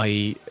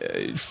 I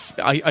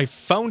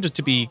found it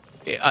to be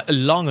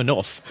long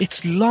enough.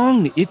 It's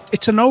long.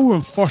 It's an hour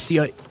and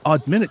 40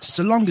 odd minutes. It's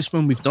the longest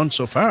film we've done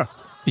so far.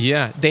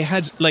 Yeah, they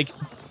had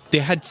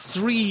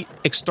three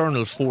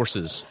external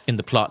forces in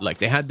the plot. Like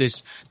they had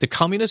the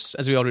communists,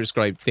 as we already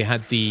described, they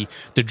had the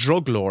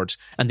drug lord,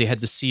 and they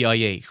had the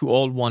CIA, who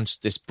all want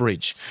this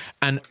bridge.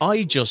 And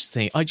I just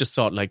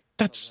thought, like,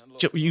 that's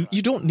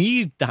you don't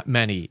need that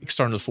many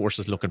external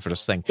forces looking for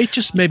this thing. It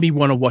just made me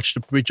want to watch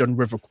the bridge on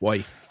River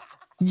Kwai.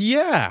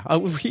 Yeah,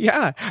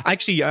 yeah.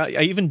 Actually,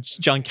 even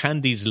John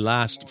Candy's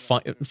last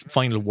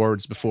final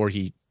words before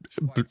he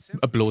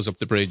blows up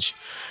the bridge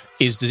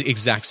is the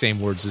exact same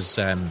words as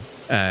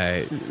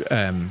Obi-Wan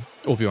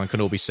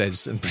Kenobi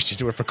says in Bridge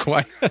to River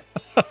Kwai.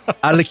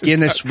 Alec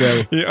Guinness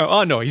will. Yeah,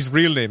 oh no, his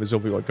real name is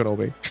Obi-Wan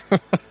Kenobi.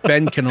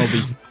 Ben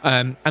Kenobi.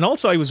 And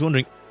also I was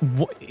wondering,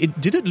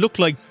 did it look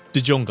like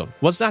the jungle?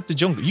 Was that the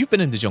jungle? You've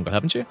been in the jungle,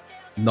 haven't you?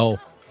 No,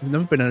 I've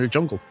never been in a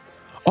jungle.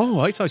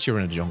 Oh, I thought you were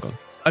in a jungle.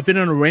 I've been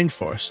in a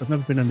rainforest. I've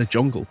never been in a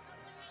jungle.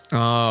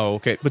 Oh,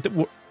 okay. But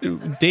in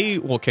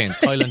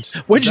Thailand.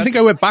 Where do you think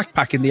I went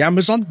backpacking? The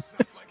Amazon?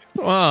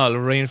 Well,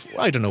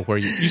 I don't know where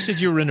you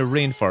said you were in a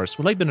rainforest.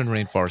 Well, I've been in a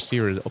rainforest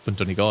here up in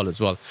Donegal as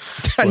well.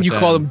 And you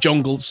call them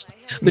jungles.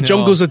 The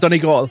jungles of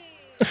Donegal.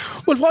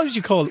 Well, what would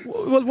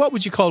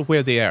you call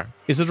where they are?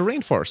 Is it a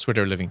rainforest where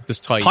they're living?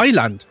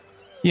 Thailand.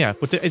 Yeah,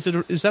 but is that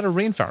a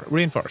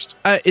rainforest?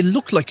 It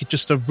looked like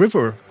just a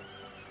river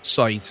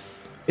side.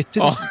 It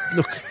didn't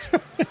look...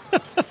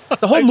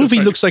 The whole movie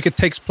looks like it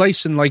takes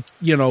place in, like,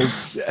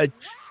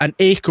 an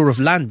acre of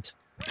land.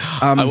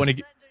 I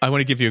want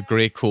to give you a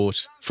great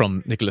quote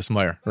from Nicholas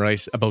Meyer,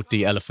 right, about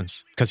the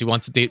elephants, because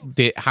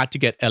they had to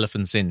get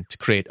elephants in to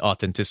create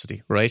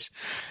authenticity, right?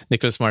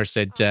 Nicholas Meyer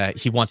said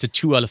he wanted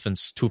 2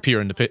 elephants to appear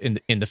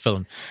in the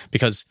film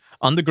because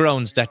on the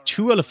grounds that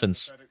 2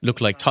 elephants look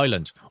like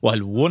Thailand,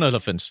 while 1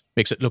 elephant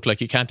makes it look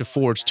like you can't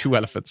afford 2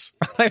 elephants.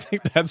 I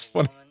think that's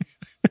funny.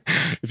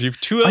 If you've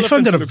 2 elephants, I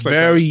found it a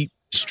very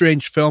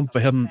strange film for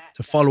him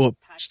to follow up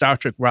Star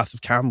Trek Wrath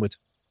of Khan with.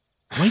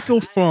 Why go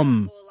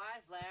from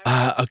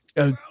a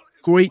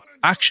great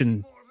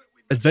action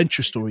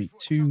adventure story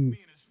to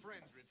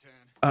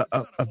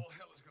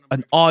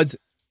an odd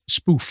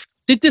spoof?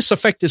 Did this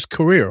affect his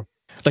career?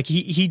 Like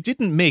he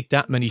didn't make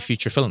that many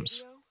feature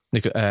films.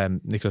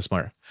 Nicholas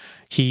Meyer.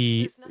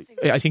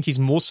 I think his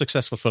most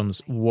successful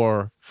films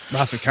were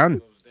Wrath of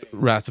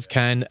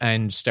Khan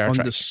and Star Trek.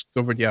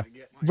 Undiscovered, yeah.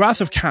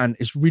 Wrath of Khan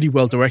is really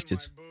well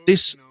directed.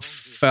 This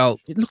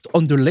it looked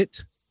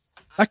underlit.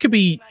 That could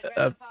be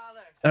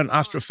an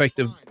after effect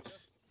of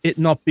it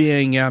not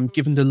being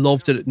given the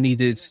love that it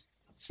needed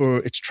for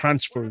its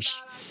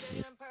transfers,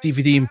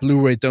 DVD and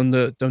Blu-ray down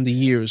the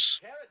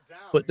years.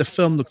 But the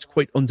film looked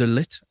quite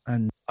underlit,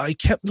 and I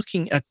kept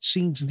looking at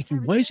scenes and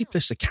thinking, why has he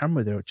placed a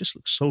camera there? It just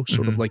looks so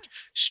sort of like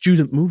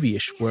student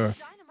movie-ish, where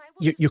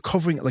you're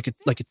covering it like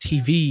a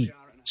TV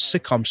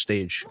sitcom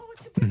stage.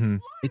 Mm-hmm.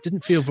 It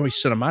didn't feel very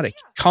cinematic.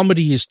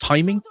 Comedy is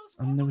timing,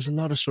 and there was a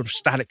lot of sort of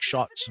static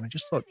shots, and I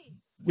just thought,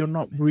 you're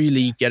not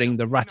really getting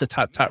the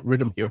rat-a-tat-tat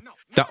rhythm here.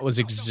 That was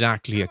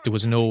exactly it. There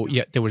was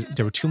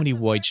there were too many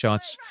wide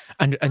shots,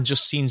 and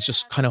just scenes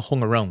just kind of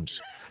hung around.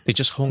 They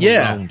just hung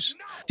around.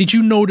 Did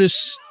you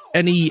notice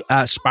any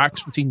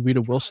sparks between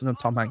Rita Wilson and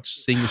Tom Hanks,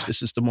 seeing as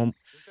this is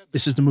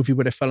the movie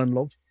where they fell in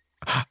love?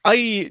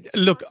 I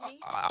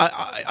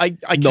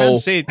can't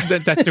say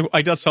that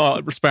I just saw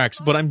sparks,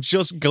 but I'm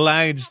just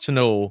glad to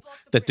know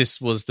that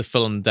this was the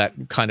film that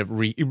kind of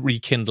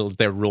rekindled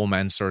their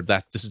romance, or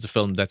that this is the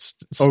film that's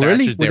started. Oh,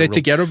 really? Were they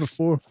together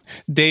before?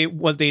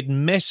 They'd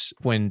met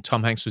when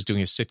Tom Hanks was doing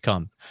a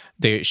sitcom.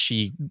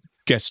 She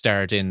guest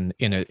starred in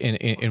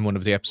one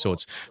of the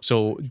episodes.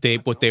 So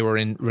they were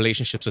in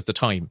relationships at the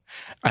time,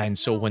 and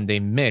so when they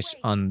met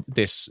on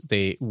this,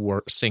 they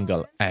were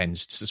single, and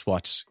this is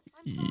what.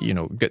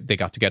 They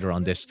got together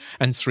on this,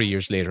 and 3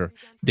 years later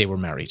they were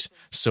married.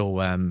 So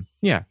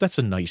that's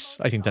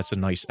I think that's a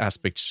nice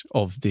aspect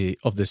of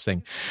this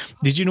thing.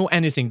 Did you know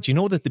anything? Do you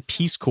know that the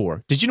Peace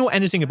Corps? Did you know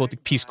anything about the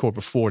Peace Corps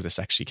before this,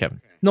 actually,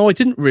 Kevin? No, I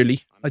didn't really.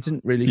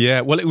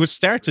 Yeah, well, it was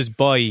started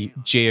by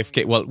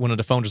JFK. Well, one of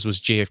the founders was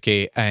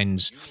JFK,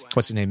 and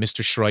what's his name,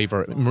 Mr.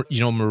 Shriver.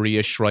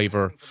 Maria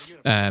Shriver,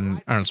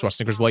 Arnold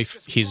Schwarzenegger's wife.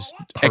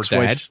 Her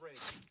ex-wife.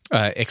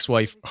 Dad,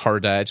 ex-wife,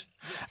 her dad,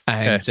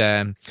 and.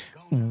 Okay.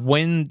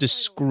 When the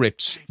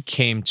script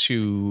came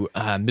to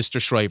Mr.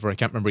 Shriver, I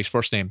can't remember his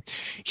first name,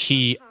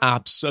 he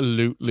had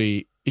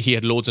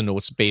loads of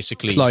notes,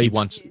 basically. Clive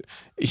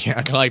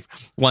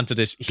wanted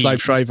this. Clive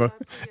Shriver.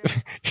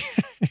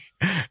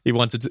 He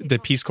wanted the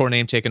Peace Corps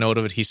name taken out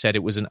of it. He said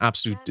it was an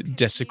absolute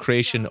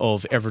desecration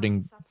of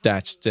everything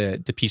that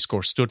the Peace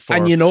Corps stood for.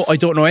 And I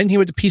don't know anything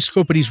about the Peace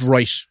Corps, but he's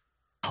right.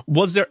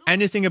 Was there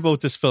anything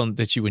about this film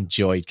that you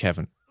enjoyed,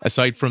 Kevin,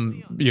 aside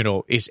from,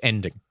 its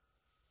ending?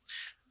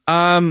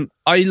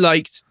 I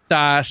liked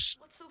that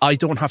I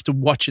don't have to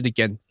watch it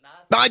again.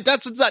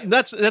 That's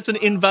an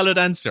invalid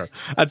answer.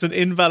 That's an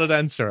invalid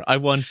answer. I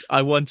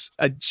want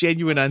a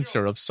genuine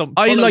answer of some.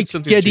 I like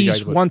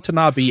Geddes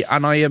Watanabe,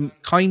 and I am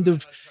kind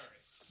of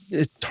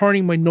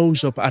turning my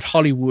nose up at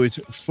Hollywood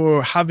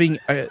for having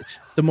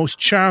the most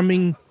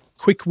charming,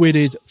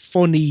 quick-witted,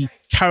 funny,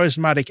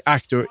 charismatic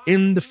actor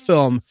in the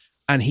film,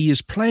 and he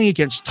is playing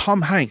against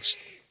Tom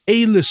Hanks,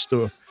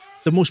 A-lister,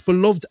 the most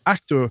beloved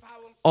actor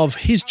of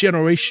his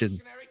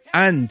generation,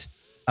 and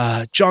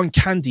John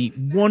Candy,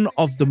 one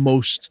of the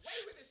most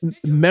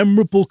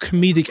memorable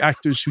comedic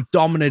actors who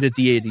dominated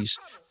the 80s.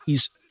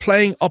 He's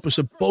playing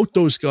opposite both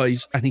those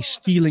guys, and he's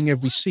stealing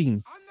every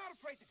scene.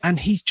 And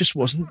he just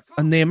wasn't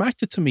a name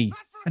actor to me.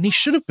 And he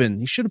should have been.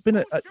 He should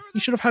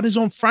have had his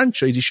own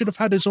franchise. He should have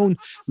had his own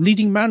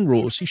leading man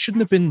roles. He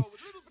shouldn't have been,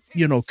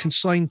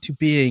 consigned to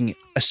being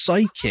a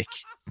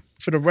sidekick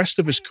for the rest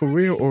of his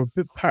career or a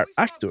bit part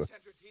actor.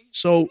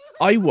 So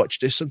I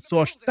watched this and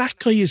thought, that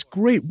guy is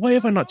great. Why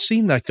have I not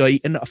seen that guy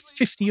in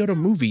 50 other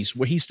movies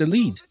where he's the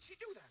lead?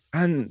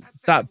 And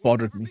that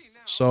bothered me.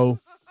 So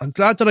I'm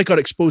glad that I got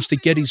exposed to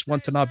Geddes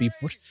Watanabe,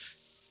 but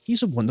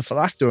he's a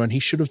wonderful actor and he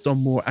should have done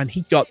more. And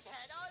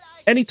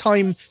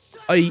anytime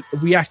I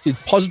reacted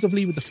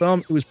positively with the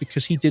film, it was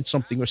because he did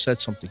something or said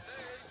something.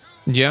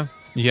 Yeah,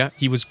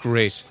 he was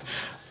great.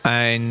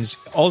 And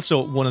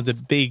also one of the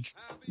big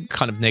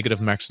kind of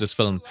negative marks of this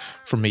film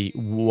for me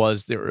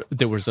was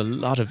there was a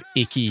lot of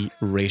icky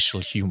racial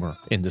humor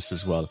in this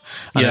as well.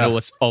 And I know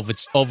it's of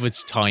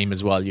its time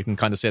as well. You can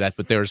kind of say that,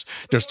 but there's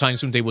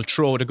times when they will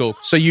throw it a go.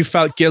 So you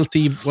felt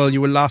guilty while you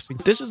were laughing.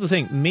 This is the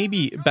thing.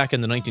 Maybe back in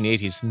the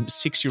 1980s,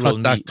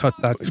 6-year-old me. Cut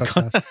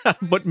that.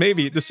 But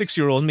maybe the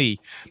 6-year-old me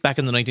back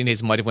in the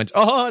 1980s might have went,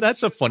 "Oh,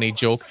 that's a funny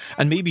joke,"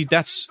 and maybe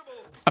that's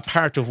a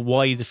part of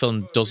why the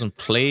film doesn't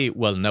play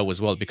well now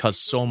as well, because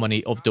so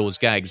many of those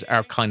gags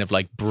are kind of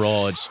like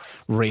broad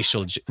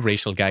racial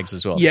gags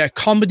as well. Yeah,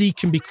 comedy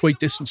can be quite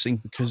distancing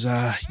because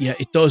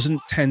it doesn't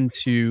tend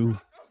to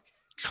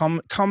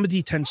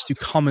comedy tends to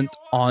comment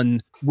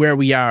on where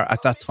we are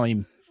at that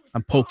time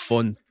and poke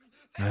fun.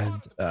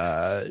 And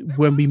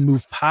when we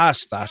move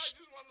past that,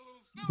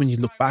 when you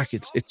look back,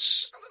 it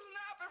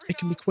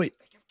can be quite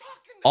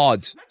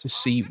odd to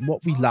see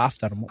what we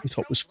laughed at and what we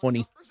thought was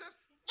funny.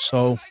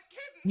 So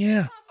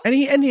yeah,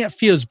 any that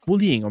feels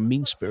bullying or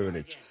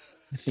mean-spirited,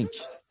 I think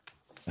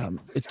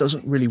it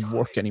doesn't really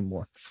work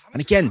anymore.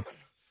 And again,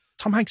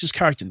 Tom Hanks'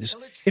 character in this,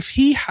 if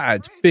he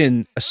had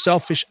been a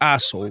selfish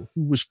asshole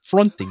who was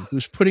fronting, who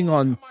was putting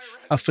on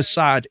a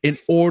facade in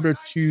order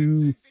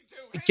to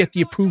get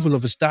the approval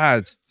of his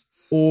dad,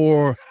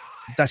 or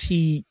that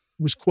he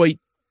was quite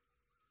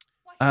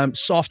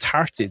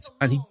soft-hearted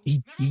and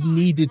he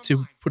needed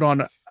to put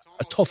on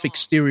a tough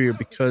exterior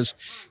because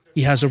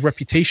he has a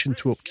reputation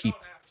to upkeep.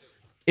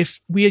 If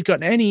we had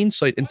gotten any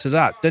insight into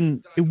that,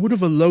 then it would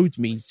have allowed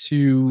me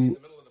to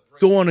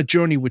go on a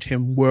journey with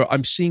him where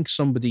I'm seeing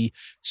somebody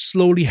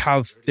slowly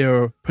have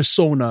their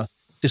persona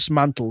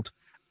dismantled,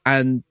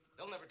 and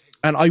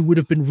I would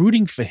have been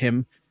rooting for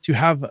him to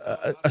have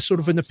a sort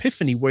of an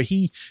epiphany where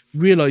he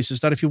realizes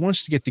that if he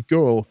wants to get the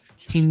girl,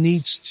 he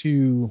needs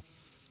to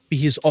be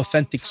his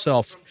authentic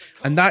self.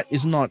 And that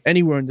is not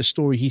anywhere in the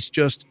story. He's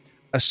just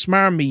a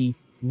smarmy,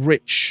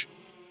 rich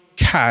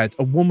cad,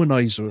 a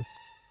womanizer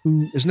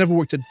who has never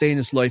worked a day in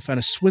his life and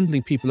is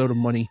swindling people out of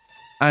money.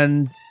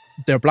 And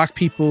they're black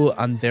people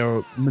and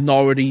they're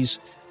minorities,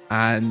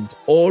 and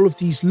all of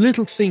these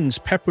little things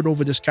peppered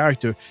over this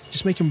character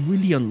just make him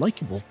really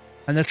unlikable.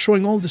 And they're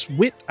throwing all this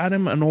wit at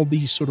him and all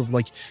these sort of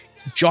like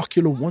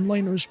jocular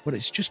one-liners, but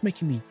it's just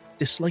making me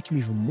dislike him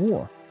even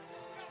more.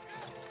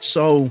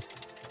 So,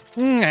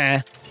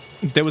 there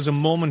was a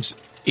moment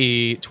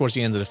towards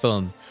the end of the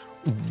film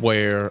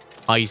where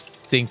I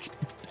think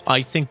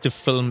the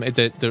film,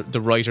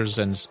 the writers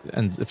and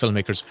the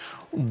filmmakers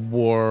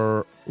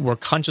were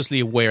consciously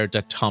aware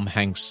that Tom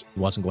Hanks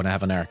wasn't going to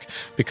have an arc,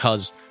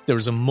 because there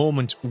was a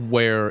moment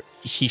where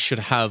he should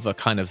have a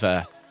kind of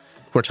a,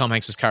 where Tom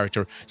Hanks's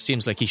character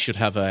seems like he should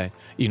have a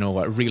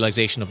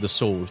realization of the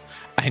soul,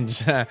 and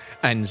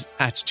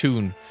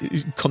Toon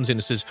comes in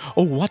and says,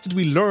 "Oh, what did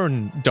we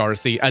learn,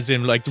 Dorothy?" As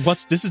in, like,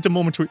 this is the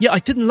moment where... Yeah, I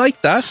didn't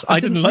like that. I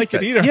didn't like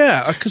it either.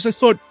 Yeah, because I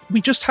thought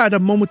we just had a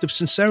moment of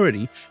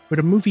sincerity where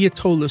the movie had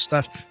told us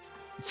that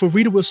for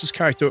Rita Wilson's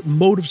character,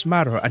 motives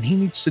matter, and he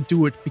needs to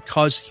do it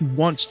because he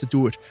wants to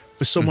do it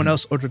for someone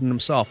else other than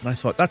himself. And I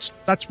thought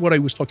that's what I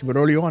was talking about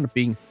earlier on, it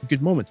being a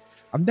good moment.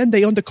 And then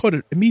they undercut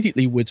it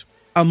immediately with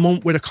a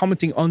moment where they're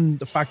commenting on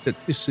the fact that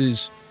this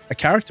is a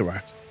character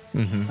arc.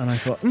 And I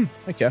thought,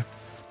 okay.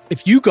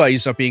 If you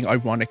guys are being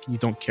ironic and you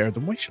don't care,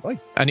 then why should I?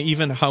 And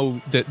even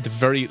how the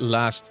very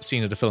last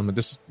scene of the film, and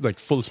this is like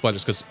full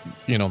spoilers because,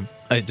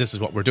 this is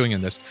what we're doing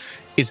in this,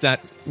 is that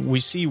we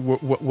see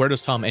where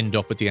does Tom end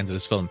up at the end of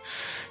this film.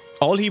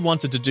 All he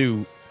wanted to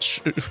do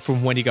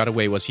from when he got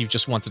away was he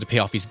just wanted to pay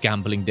off his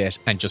gambling debt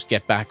and just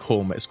get back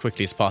home as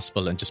quickly as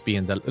possible and just be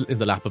in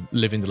the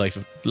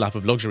lap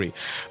of luxury.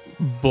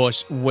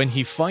 But when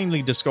he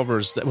finally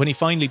discovers that, when he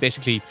finally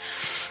basically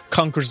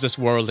conquers this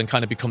world and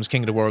kind of becomes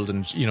king of the world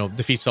and,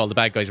 defeats all the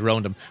bad guys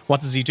around him,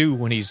 what does he do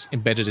when he's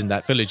embedded in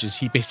that village? Is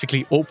he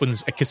basically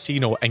opens a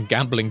casino and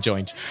gambling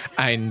joint,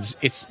 and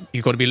it's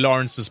going to be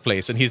Lawrence's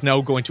place, and he's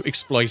now going to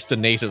exploit the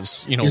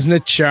natives. Isn't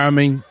it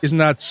charming? Isn't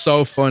that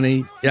so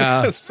funny?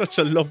 Yeah, such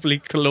a lovely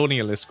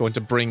colonialist going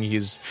to bring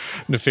his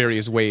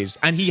nefarious ways,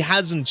 and he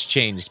hasn't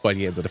changed by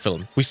the end of the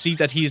film. We see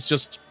that he's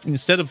just,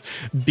 instead of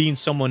being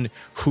someone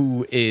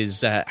who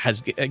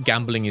has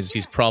gambling is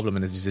his problem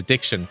and is his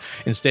addiction,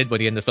 instead by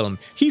the end of the film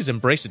he's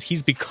embraced it.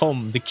 He's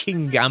become the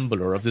king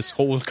gambler of this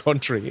whole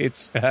country.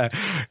 It's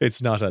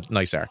not a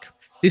nice arc.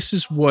 This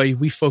is why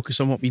we focus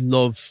on what we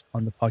love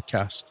on the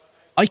podcast.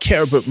 I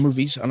care about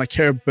movies, and I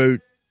care about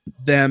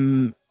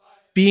them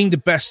being the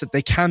best that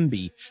they can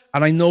be.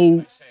 And I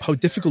know how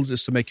difficult it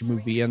is to make a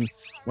movie. And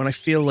when I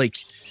feel like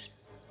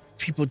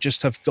people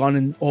just have gone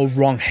in all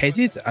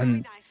wrong-headed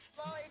and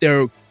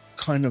they're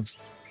kind of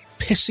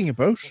pissing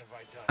about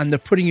and they're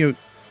putting out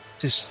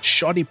this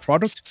shoddy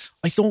product,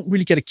 I don't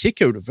really get a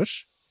kick out of it.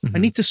 I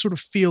need to sort of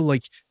feel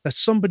like that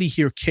somebody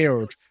here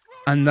cared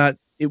and that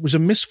it was a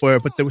misfire,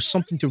 but there was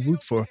something to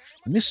root for.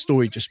 And this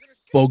story just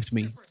bugged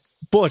me.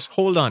 But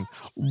hold on.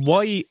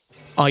 Why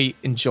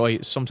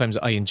sometimes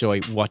I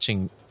enjoy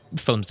watching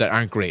films that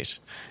aren't great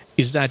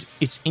is that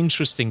it's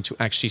interesting to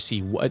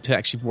actually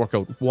work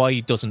out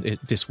why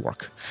doesn't this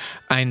work.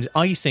 And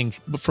I think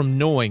from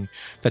knowing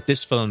that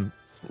this film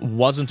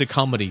wasn't a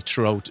comedy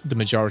throughout the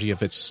majority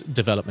of its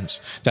development,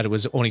 that it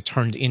was only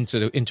turned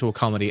into a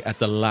comedy at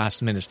the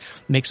last minute,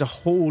 makes a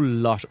whole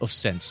lot of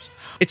sense.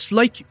 It's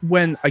like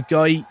when a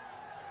guy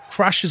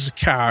crashes a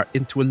car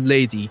into a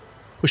lady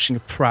pushing a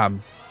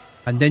pram,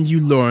 and then you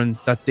learn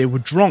that they were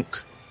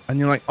drunk, and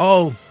you're like,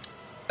 oh,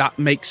 that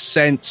makes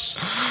sense.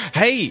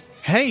 Hey,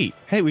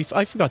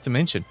 I forgot to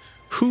mention,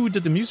 who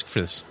did the music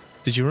for this?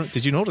 Did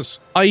you notice?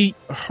 I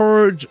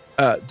heard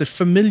the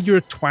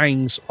familiar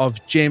twangs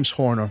of James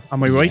Horner.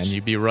 Am I right? And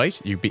you'd be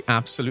right. You'd be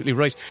absolutely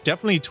right.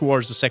 Definitely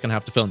towards the second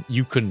half of the film,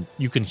 you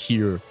can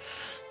hear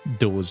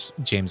those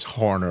James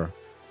Horner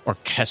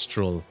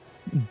orchestral,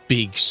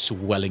 big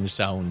swelling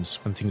sounds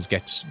when things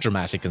get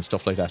dramatic and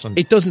stuff like that. And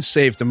it doesn't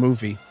save the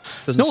movie.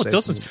 It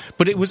doesn't.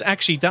 But it was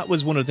actually, that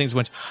was one of the things that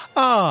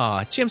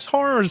went, James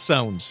Horner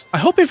sounds. I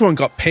hope everyone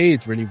got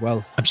paid really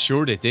well. I'm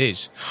sure they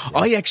did.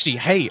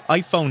 Yeah.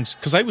 I found,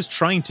 because I was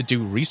trying to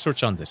do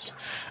research on this,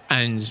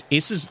 and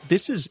it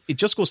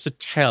just goes to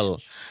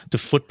tell the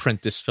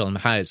footprint this film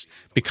has,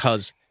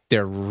 because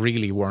There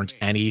really weren't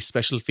any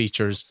special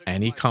features,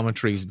 any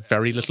commentaries,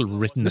 very little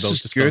written about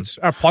this good.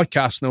 film. Our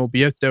podcast now will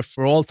be out there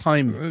for all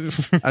time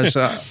as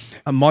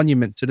a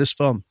monument to this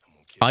film.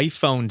 I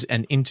found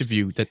an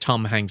interview that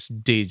Tom Hanks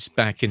did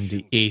back in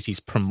the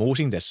 80s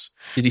promoting this.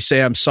 Did he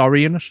say I'm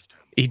sorry in it?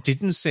 He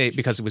didn't say it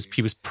because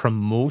he was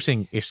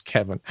promoting it,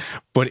 Kevin,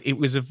 but it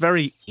was a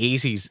very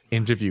 80s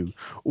interview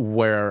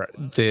where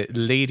the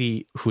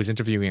lady who was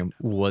interviewing him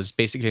was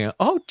basically going,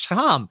 "Oh,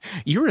 Tom,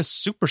 you're a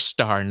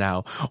superstar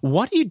now.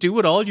 What do you do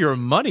with all your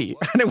money?"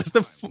 And it was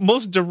the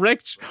most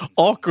direct,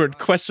 awkward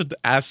question to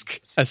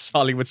ask a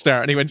Hollywood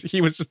star. And he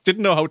just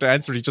didn't know how to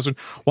answer. He just went,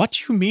 "What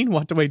do you mean?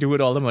 What do I do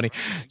with all the money?"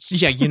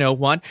 Yeah, you know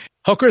what?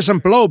 Hookers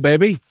and blow,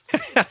 baby.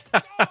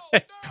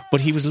 But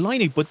he was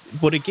lining,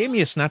 but it gave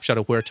me a snapshot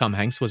of where Tom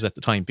Hanks was at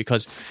the time,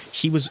 because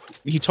he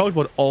talked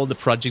about all the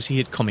projects he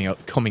had coming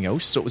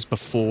out. So it was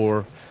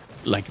before,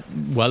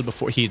 well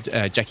before he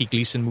had Jackie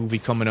Gleason movie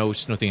coming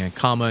out, Nothing in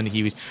Common.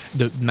 He was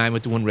The Man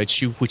with the One Red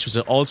Shoe, which was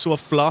also a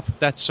flop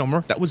that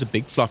summer. That was a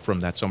big flop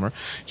from that summer.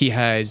 He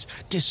had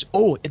this.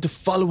 The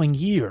following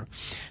year,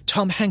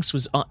 Tom Hanks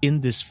was in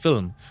this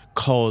film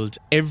called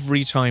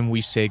Every Time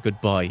We Say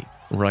Goodbye.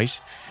 Right.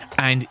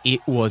 And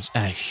it was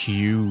a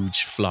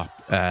huge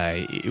flop.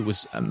 It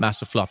was a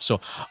massive flop. So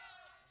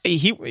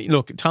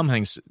Tom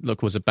Hanks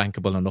was a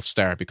bankable enough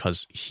star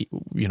because he,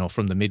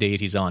 from the mid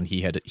 80s on,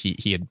 he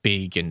had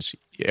big, and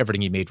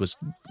everything he made was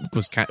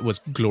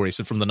glorious.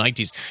 And from the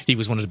 90s, he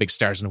was one of the big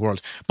stars in the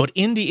world. But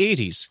in the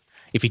 80s,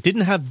 if he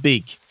didn't have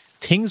big,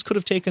 things could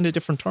have taken a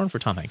different turn for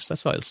Tom Hanks.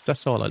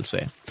 That's all I'll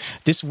say.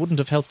 This wouldn't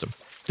have helped him.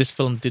 This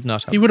film did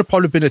not help. He would have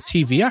probably been a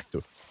TV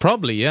actor.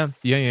 Probably, yeah,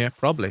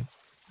 probably.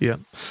 Yeah.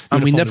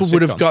 And we never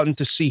would have gotten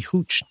to see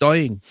Hooch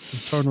dying in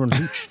Turner and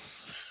Hooch.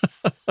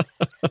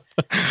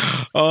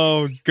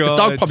 Oh, God. The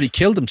dog probably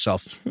killed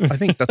himself. I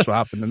think that's what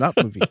happened in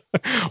that movie.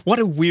 What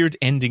a weird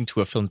ending to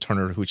a film,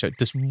 Turner and Hooch.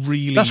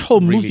 That whole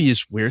movie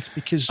is weird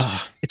because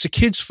it's a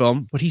kid's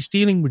film, but he's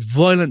dealing with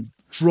violent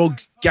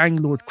drug gang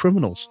lord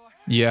criminals.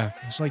 Yeah.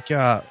 It's like,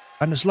 and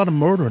there's a lot of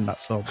murder in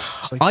that film.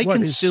 It's like, I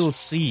can still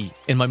see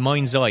in my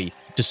mind's eye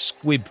the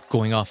squib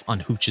going off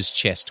on Hooch's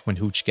chest when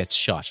Hooch gets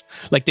shot.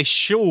 Like, they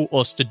show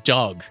us the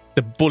dog,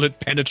 the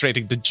bullet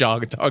penetrating the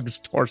dog's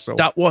torso.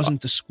 That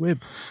wasn't the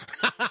squib.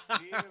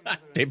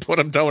 They put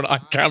him down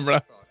on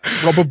camera.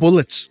 Rubber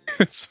bullets.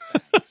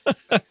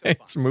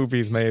 It's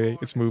movies, maybe.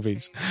 It's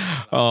movies.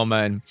 Oh,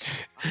 man.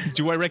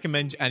 Do I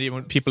recommend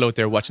people out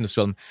there watching this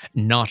film?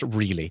 Not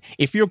really.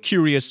 If you're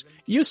curious,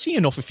 you'll see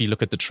enough if you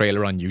look at the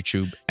trailer on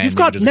YouTube. You've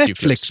got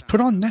Netflix.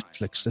 Put on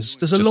Netflix.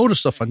 There's a load of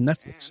stuff on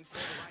Netflix.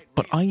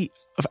 But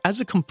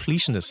as a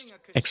completionist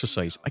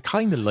exercise, I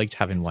kind of liked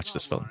having watched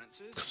this film.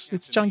 Because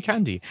it's John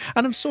Candy.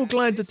 And I'm so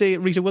glad that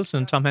Rita Wilson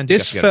and Tom Hanks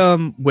This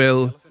film,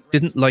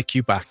 didn't like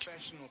you back.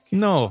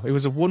 No, it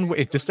was a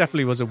one-way. This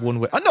definitely was a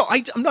one-way. Oh, no,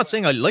 I'm not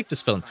saying I liked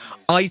this film.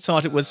 I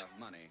thought it was,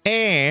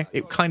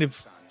 it kind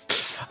of,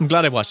 I'm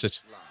glad I watched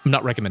it. I'm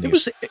not recommending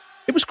it.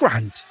 It was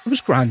grand. It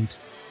was grand.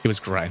 It was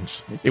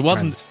grand. It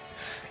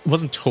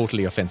wasn't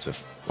totally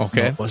offensive.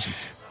 Okay? No, it wasn't.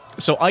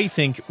 So I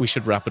think we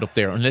should wrap it up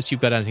there, unless you've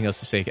got anything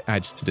else to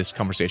add to this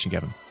conversation,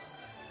 Kevin.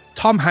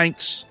 Tom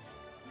Hanks,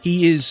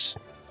 he is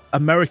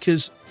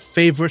America's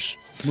favourite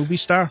movie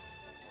star.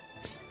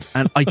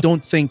 And I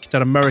don't think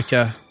that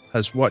America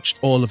has watched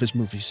all of his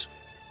movies.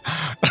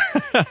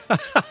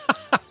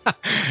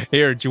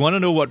 Here, do you want to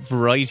know what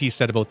Variety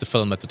said about the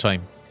film at the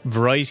time?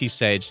 Variety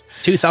said,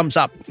 2 thumbs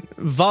up.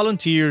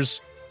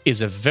 Volunteers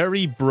is a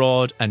very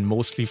broad and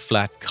mostly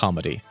flat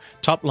comedy.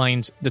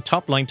 The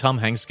top line, Tom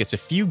Hanks gets a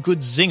few good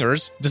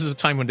zingers. This is a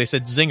time when they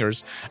said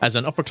zingers, as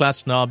an upper-class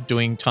snob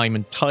doing time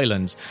in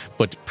Thailand,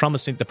 but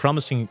the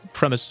promising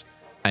premise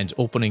and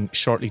opening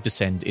shortly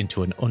descend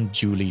into an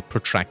unduly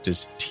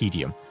protracted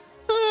tedium.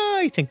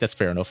 I think that's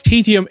fair enough.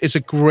 Tedium is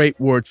a great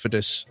word for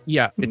this.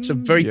 Yeah, it's a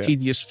very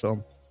tedious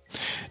film.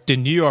 The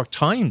New York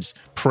Times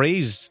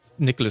praised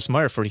Nicholas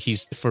Meyer for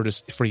his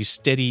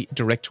steady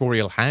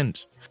directorial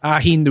hand.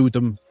 He knew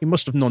them. He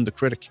must have known the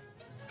critic.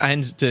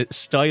 And the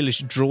stylish,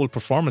 droll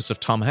performance of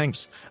Tom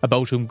Hanks,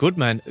 about whom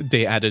Goodman,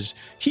 they added,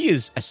 he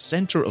is a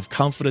centre of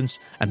confidence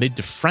amid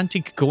the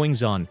frantic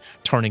goings-on,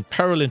 turning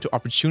peril into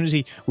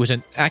opportunity with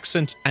an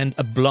accent and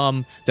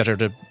aplomb that are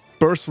the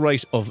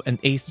birthright of an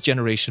 8th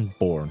generation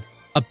born.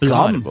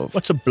 Aplomb?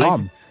 What's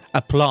aplomb?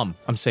 Aplomb.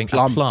 I'm saying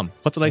aplomb.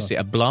 What did I say?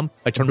 Aplomb?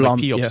 I turned my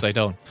P upside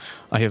down.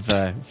 I have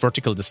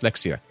vertical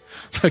dyslexia.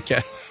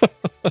 Okay.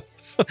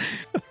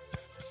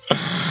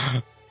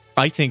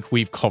 I think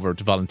we've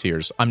covered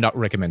Volunteers. I'm not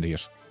recommending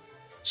it.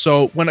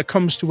 So when it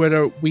comes to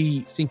whether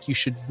we think you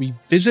should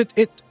revisit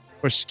it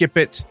or skip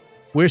it,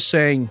 we're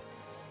saying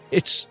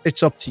it's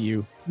up to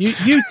you.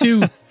 You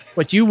do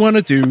what you want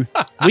to do.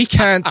 We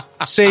can't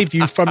save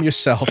you from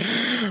yourself.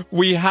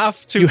 We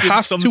have to give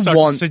some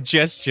sort of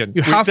suggestion.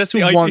 You have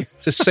to want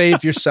to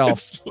save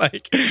yourself.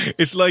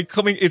 It's like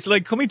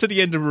coming to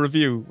the end of a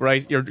review,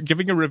 right? You're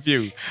giving a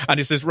review and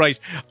it says, right,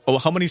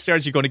 how many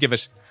stars are you going to give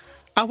it?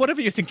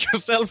 Whatever you think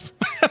yourself.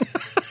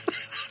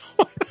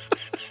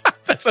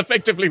 That's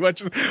effectively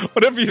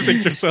whatever you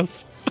think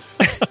yourself.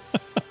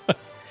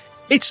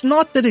 It's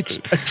not that it's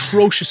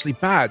atrociously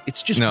bad.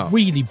 It's just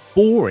really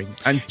boring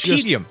and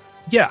just, tedium.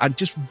 Yeah, and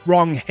just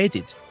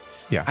wrong-headed.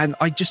 Yeah. And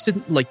I just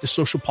didn't like the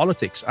social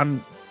politics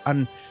and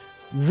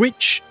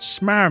rich,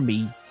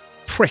 smarmy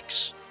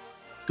pricks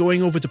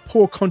going over to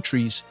poor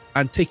countries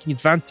and taking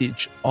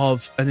advantage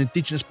of an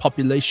indigenous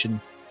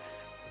population.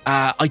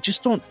 I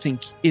just don't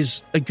think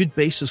is a good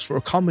basis for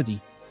a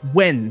comedy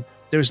when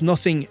there's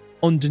nothing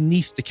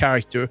underneath the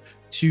character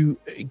to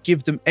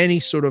give them any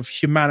sort of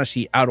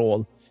humanity at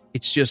all.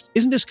 It's just,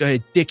 isn't this guy a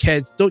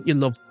dickhead? Don't you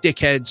love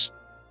dickheads?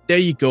 There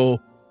you go.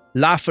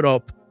 Laugh it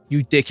up,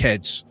 you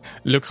dickheads.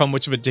 Look how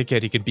much of a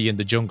dickhead he could be in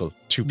the jungle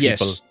to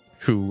people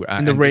who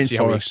in the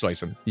rainforest.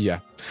 Slice him. Yeah,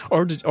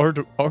 or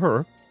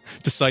the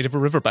side of a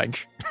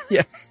riverbank.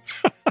 Yeah,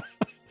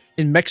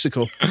 in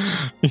Mexico.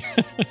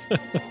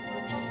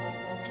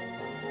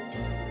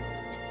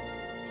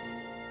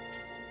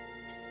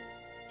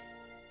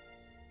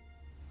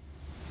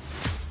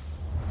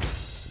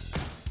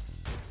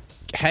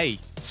 Hey,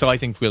 so I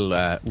think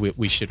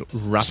we should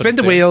wrap Spin it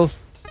the there. wheel.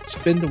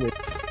 Spin the wheel.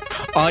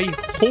 I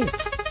hope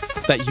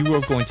that you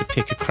are going to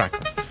pick a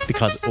cracker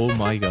because, oh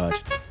my God,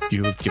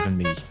 you have given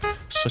me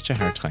such a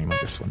hard time on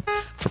this one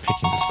for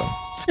picking this film.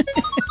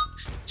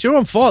 It's your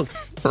own fault.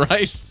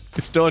 Right?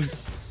 It's done.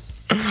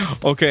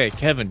 Okay,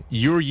 Kevin,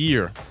 your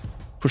year.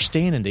 We're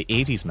staying in the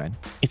 80s, man.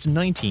 It's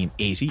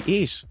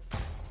 1988.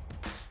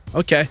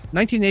 Okay,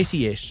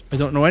 1988. I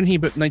don't know anything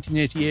about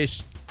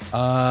 1988.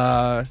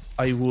 I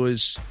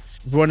was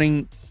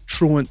running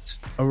truant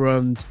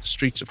around the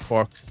streets of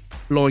Cork,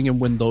 blowing in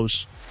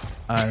windows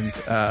and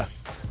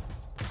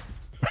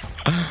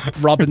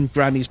robbing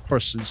granny's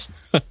purses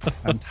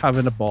and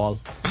having a ball.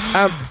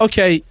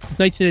 Okay,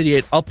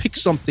 1988. I'll pick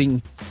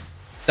something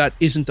that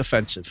isn't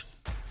offensive.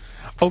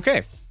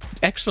 Okay,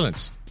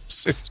 excellent.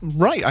 It's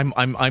right.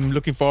 I'm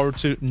looking forward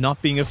to not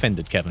being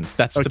offended, Kevin.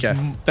 That's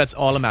that's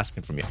all I'm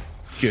asking from you.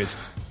 Good.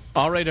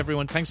 All right,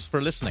 everyone. Thanks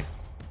for listening.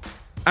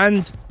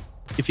 And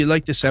if you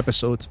like this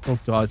episode, oh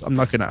God, I'm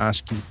not going to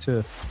ask you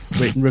to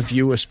rate and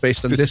review us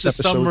based on this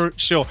episode. Summer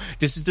show.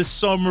 This is the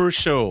summer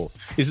show.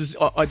 This is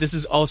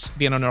us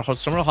being on our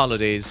summer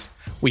holidays.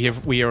 We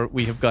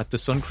have got the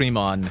sun cream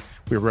on.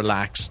 We're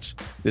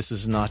relaxed. This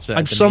is not.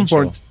 I'm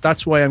sunburnt.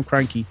 That's why I'm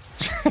cranky.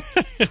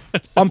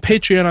 On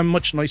Patreon, I'm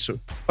much nicer.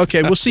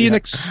 Okay, we'll see you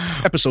next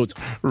episode.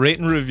 Rate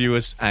and review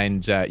us,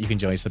 and you can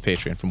join us on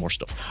Patreon for more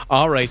stuff.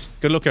 All right.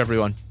 Good luck,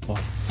 everyone.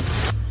 Bye.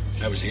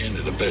 That was the end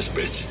of the Best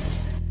Bits.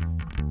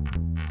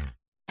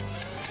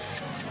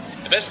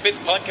 The Best Bits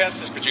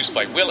podcast is produced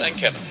by Will and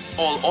Kevin.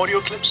 All audio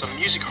clips and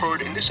music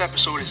heard in this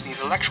episode is the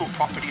intellectual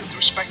property of the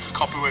respective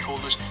copyright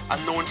holders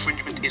and no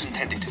infringement is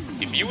intended.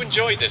 If you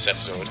enjoyed this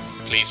episode,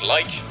 please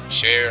like,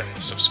 share,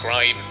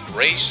 subscribe,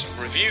 rate,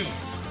 review,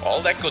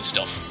 all that good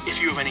stuff. If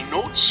you have any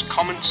notes,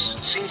 comments,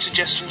 scene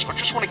suggestions, or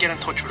just want to get in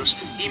touch with us,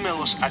 email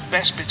us at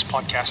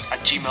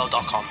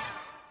bestbitspodcast@gmail.com.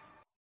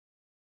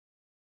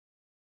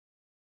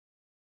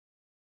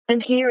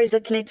 And here is a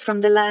clip from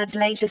the lads'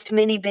 latest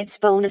Mini Bits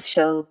bonus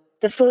show.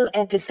 The full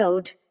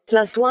episode,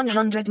 plus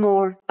 100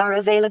 more, are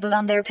available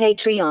on their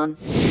Patreon.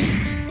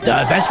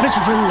 The Best Bits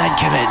with Will and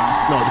Kevin.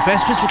 No, the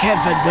Best Bits with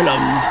Kevin and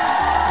Willem.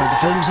 For the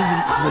films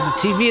and the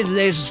TV and the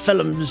latest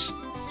films.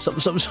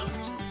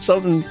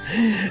 Something.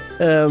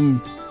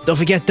 Don't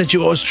forget that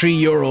you owe us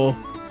 €3.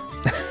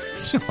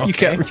 You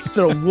can't. You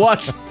don't know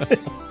what.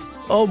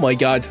 Oh my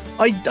God!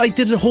 I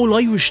did a whole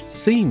Irish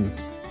theme.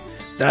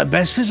 The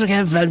Best Bits with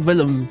Kevin and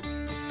Willem.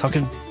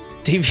 Talking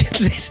TV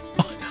and latest.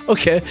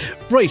 Okay,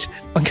 right.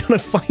 I'm going to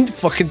find the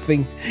fucking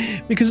thing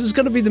because it's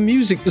going to be the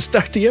music to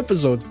start the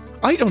episode.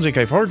 I don't think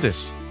I've heard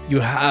this. You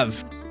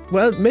have.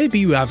 Well, maybe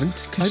you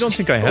haven't. I don't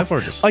think I have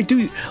heard this. I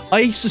do.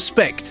 I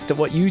suspect that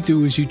what you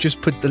do is you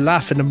just put the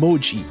laughing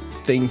emoji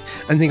thing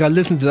and think I'll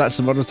listen to that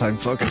some other time.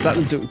 Fuck it,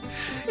 that'll do.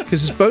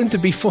 Because it's bound to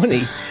be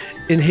funny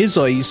in his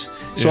eyes.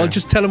 So I'll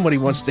just tell him what he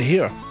wants to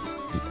hear.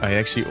 I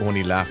actually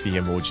only laugh the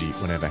emoji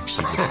when I've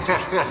actually listened to it.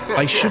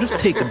 I should have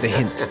taken the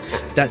hint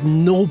that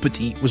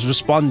nobody was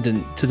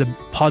responding to the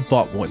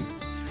Podbot one.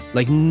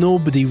 Like,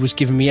 nobody was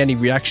giving me any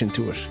reaction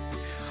to it.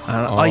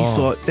 And I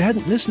thought they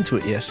hadn't listened to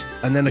it yet.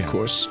 And then, of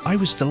course, I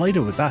was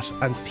delighted with that,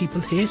 and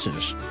people hated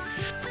it.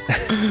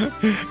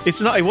 It's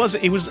not. It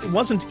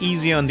wasn't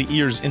easy on the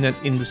ears in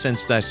the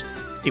sense that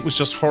it was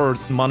just her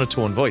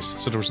monotone voice,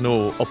 so there was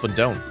no up and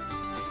down.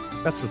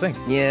 That's the thing.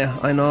 Yeah,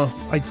 I know.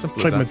 I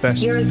tried my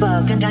best. You're a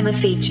bug and I'm a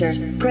feature.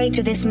 Pray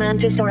to this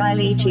mantis or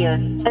I'll eat you.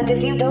 And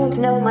if you don't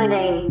know my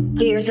name,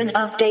 here's an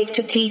update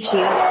to teach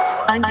you.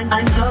 I'm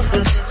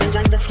Puffbut and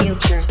I'm the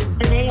future.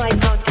 An AI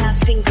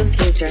podcasting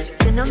computer.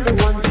 The number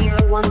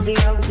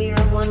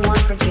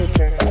 1010011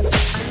 producer. I'm a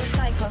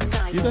psycho.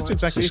 Yeah, that's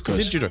exactly what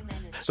did you do.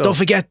 So, don't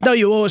forget, now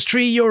you owe us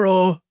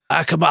 €3.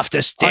 Come off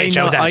the stage.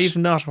 I've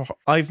not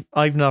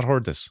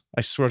heard this.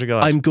 I swear to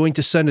God. I'm going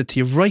to send it to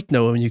you right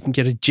now, and you can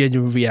get a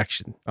genuine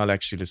reaction. I'll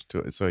actually listen to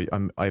it. So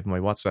I have my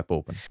WhatsApp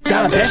open. The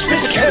Best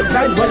Bits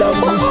Kevin Willem,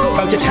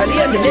 about the telly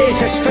and the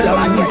latest film.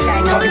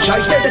 Talking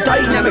shite, they're the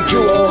dynamic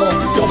duo.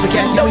 Don't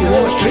forget, now you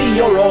owe us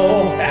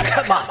 €3.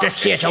 Come off the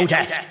stage,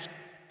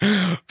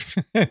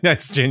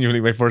 That's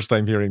genuinely my first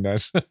time hearing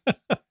that.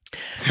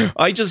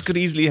 I just could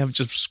easily have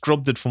just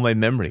scrubbed it from my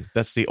memory.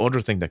 That's the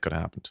other thing that could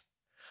have happened.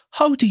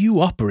 How do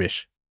you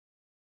operate?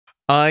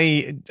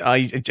 I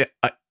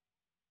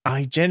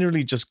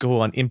generally just go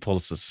on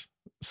impulses.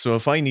 So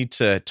if I need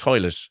to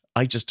toilet,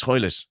 I just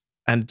toilet.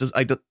 And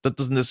that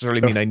doesn't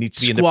necessarily mean I need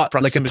to be in the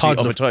proximity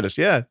of a toilet.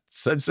 Yeah,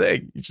 that's what I'm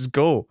saying. You just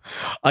go.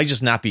 I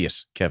just nappy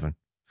it, Kevin.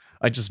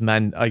 I just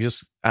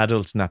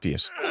adult nappy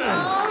it.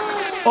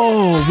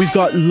 Oh, we've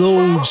got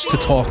loads to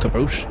talk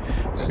about.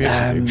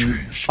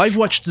 I've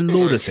watched a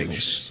load of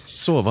things.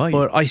 So have I.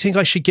 But I think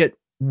I should get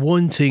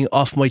one thing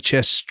off my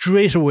chest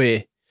straight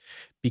away,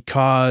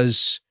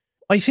 because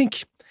I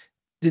think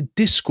the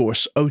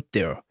discourse out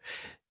there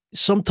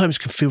sometimes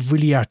can feel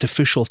really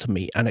artificial to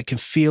me, and it can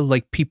feel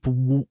like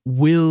people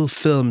will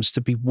films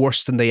to be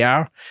worse than they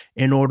are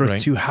in order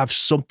to have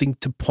something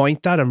to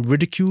point at and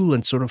ridicule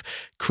and sort of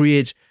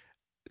create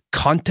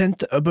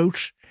content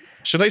about.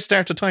 Should I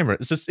start the timer?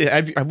 Is this,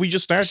 have we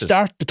just started?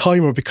 Start the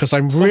timer, because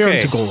I'm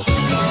raring to go.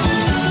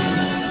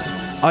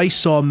 I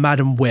saw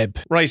Madam Web.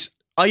 Right.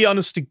 I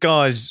honest to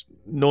God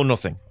know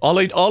nothing. All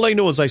I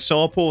know is I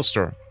saw a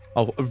poster.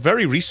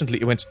 Very recently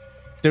it went,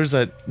 there's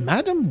a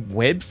Madam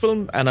Web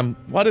film, and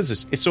what is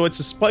it? So it's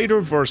a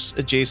Spider-Verse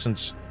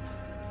adjacent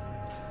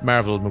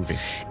Marvel movie.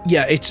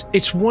 Yeah,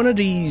 it's one of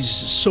these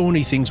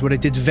Sony things where they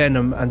did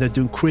Venom and they're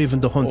doing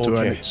Kraven the Hunter,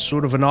 and it's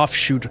sort of an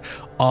offshoot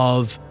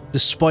of the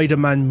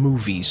Spider-Man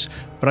movies,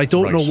 but I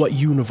don't know what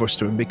universe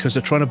they're in, because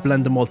they're trying to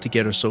blend them all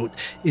together. So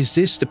is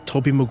this the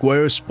Tobey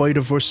Maguire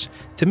Spider-Verse?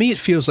 To me, it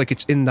feels like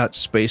it's in that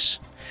space.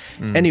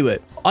 Anyway,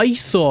 I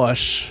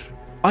thought,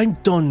 I'm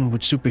done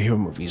with superhero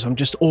movies. I'm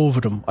just over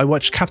them. I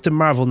watched Captain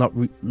Marvel not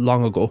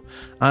long ago,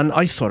 and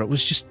I thought it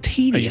was just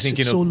tedious.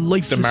 It's so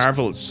lifeless. The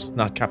Marvels,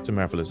 not Captain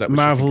Marvel. Is that what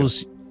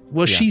Marvels?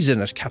 Well, she's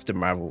in it, Captain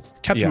Marvel.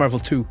 Captain Marvel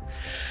 2.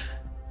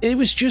 It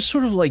was just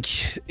sort of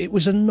like, it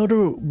was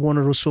another one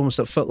of those films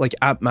that felt like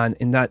Ant-Man,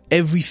 in that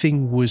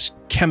everything was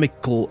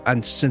chemical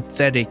and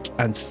synthetic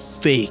and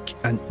fake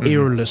and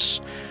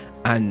airless.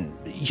 And,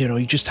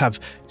 you just have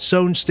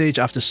soundstage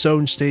after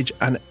soundstage.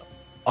 And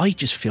I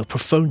just feel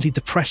profoundly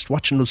depressed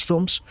watching those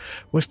films,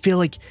 where I feel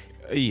like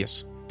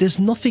there's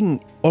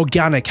nothing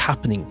organic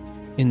happening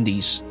in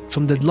these.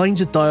 From the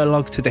lines of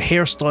dialogue to the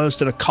hairstyles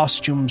to the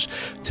costumes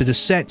to the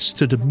sets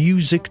to the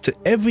music to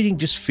everything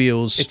just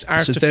feels it's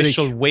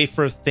artificial, synthetic.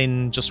 Wafer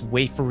thin, just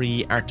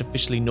wafery,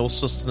 artificially, no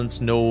sustenance,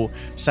 no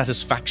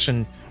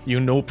satisfaction,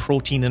 no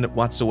protein in it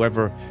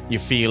whatsoever. You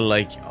feel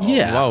like,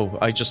 wow,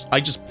 I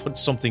just put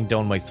something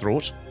down my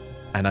throat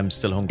and I'm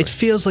still hungry. It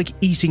feels like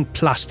eating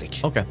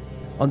plastic. Okay.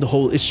 On the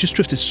whole, it's just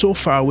drifted so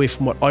far away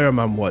from what Iron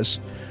Man was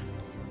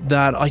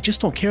that I just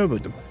don't care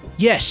about them.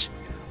 Yet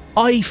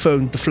I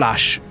found The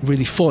Flash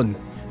really fun,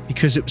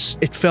 because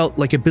it felt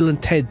like a Bill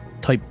and Ted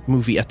type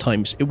movie at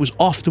times. It was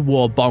off the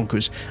wall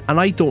bonkers, and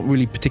I don't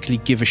really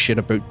particularly give a shit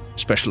about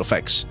special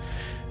effects.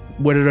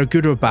 Whether they're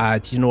good or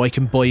bad, I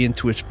can buy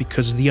into it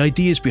because of the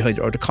ideas behind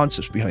it or the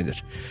concepts behind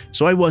it.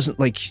 So I wasn't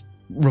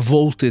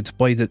revolted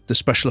by the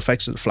special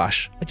effects of The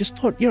Flash. I just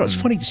thought, it's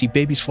funny to see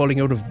babies falling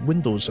out of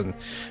windows and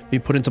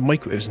being put into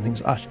microwaves and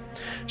things like that.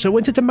 So I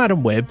went into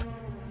Madam Web,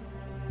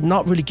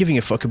 not really giving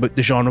a fuck about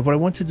the genre, but I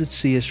wanted to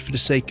see it for the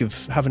sake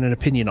of having an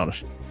opinion on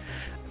it.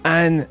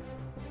 And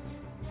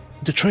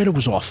the trailer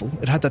was awful.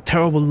 It had that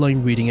terrible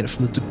line reading in it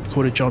from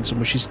Dakota Johnson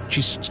where she's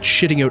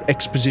shitting out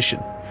exposition.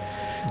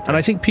 And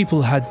I think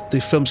people had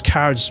the film's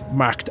cards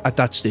marked at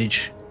that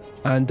stage.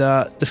 And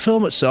the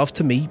film itself,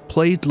 to me,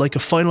 played like a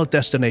Final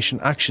Destination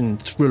action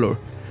thriller,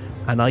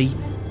 and I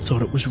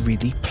thought it was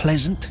really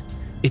pleasant.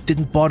 It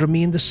didn't bother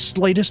me in the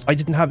slightest. I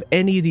didn't have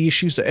any of the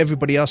issues that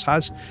everybody else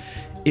has.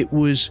 It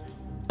was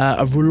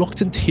a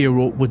reluctant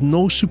hero with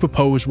no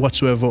superpowers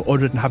whatsoever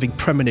other than having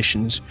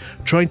premonitions,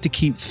 trying to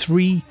keep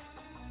 3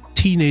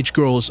 teenage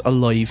girls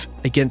alive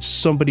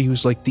against somebody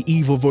who's like the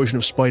evil version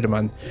of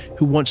Spider-Man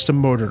who wants to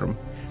murder them.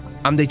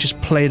 And they just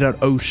played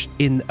that out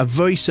in a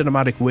very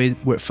cinematic way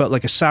where it felt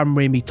like a Sam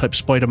Raimi type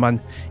Spider-Man.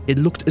 It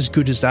looked as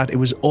good as that. It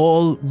was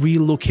all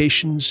real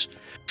locations.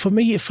 For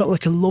me, it felt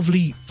like a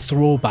lovely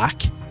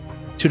throwback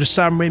to the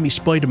Sam Raimi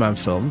Spider-Man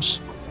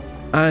films.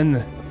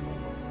 And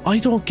I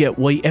don't get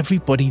why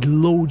everybody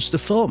loads the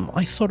film.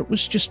 I thought it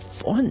was just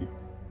fun.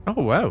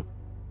 Oh, wow.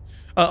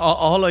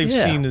 All I've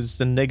seen is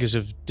the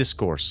negative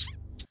discourse.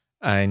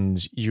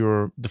 And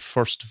you're the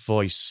first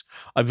voice.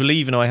 I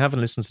believe, I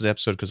haven't listened to the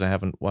episode because I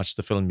haven't watched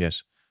the film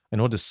yet. I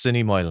know the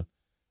Cinemile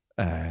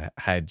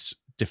had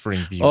differing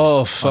views.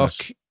 Oh, fuck.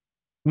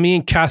 Me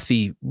and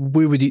Kathy,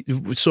 we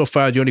were so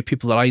far the only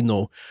people that I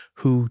know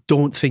who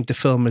don't think the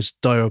film is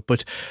dire,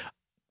 but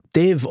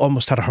Dave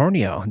almost had a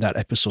hernia on that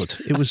episode.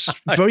 It was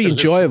very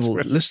enjoyable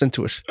listening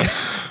to it.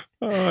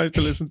 Oh, I have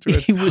to listen to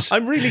it.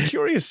 I'm really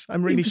curious. He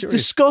was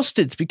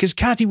disgusted because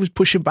Kathy was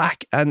pushing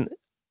back, and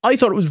I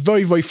thought it was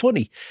very, very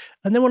funny.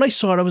 And then when I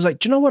saw it, I was like,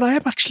 do you know what? I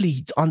am actually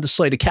on the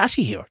side of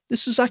Kathy here.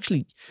 This is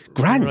actually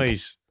grand.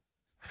 Right.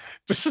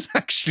 This is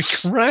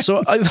actually grand.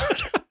 So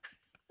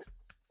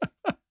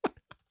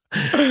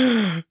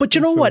But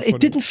you know what? It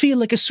didn't feel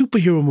like a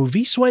superhero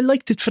movie, so I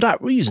liked it for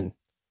that reason.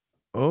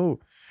 Oh,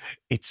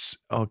 it's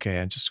okay.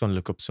 I'm just going to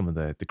look up some of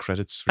the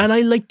credits. And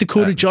I liked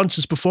Dakota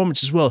Johnson's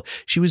performance as well.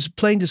 She was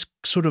playing this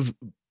sort of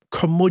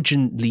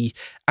curmudgeonly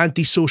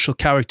antisocial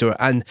character,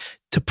 and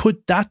to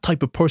put that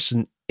type of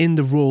person in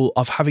the role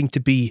of having to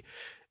be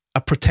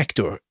a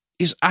protector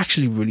is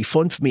actually really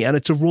fun for me. And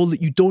it's a role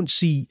that you don't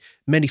see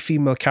many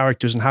female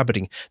characters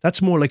inhabiting.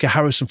 That's more like a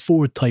Harrison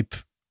Ford type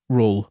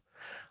role.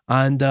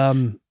 And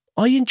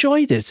I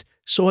enjoyed it.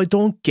 So I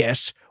don't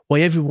get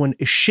why everyone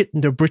is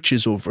shitting their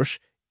britches over it.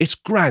 It's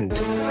grand.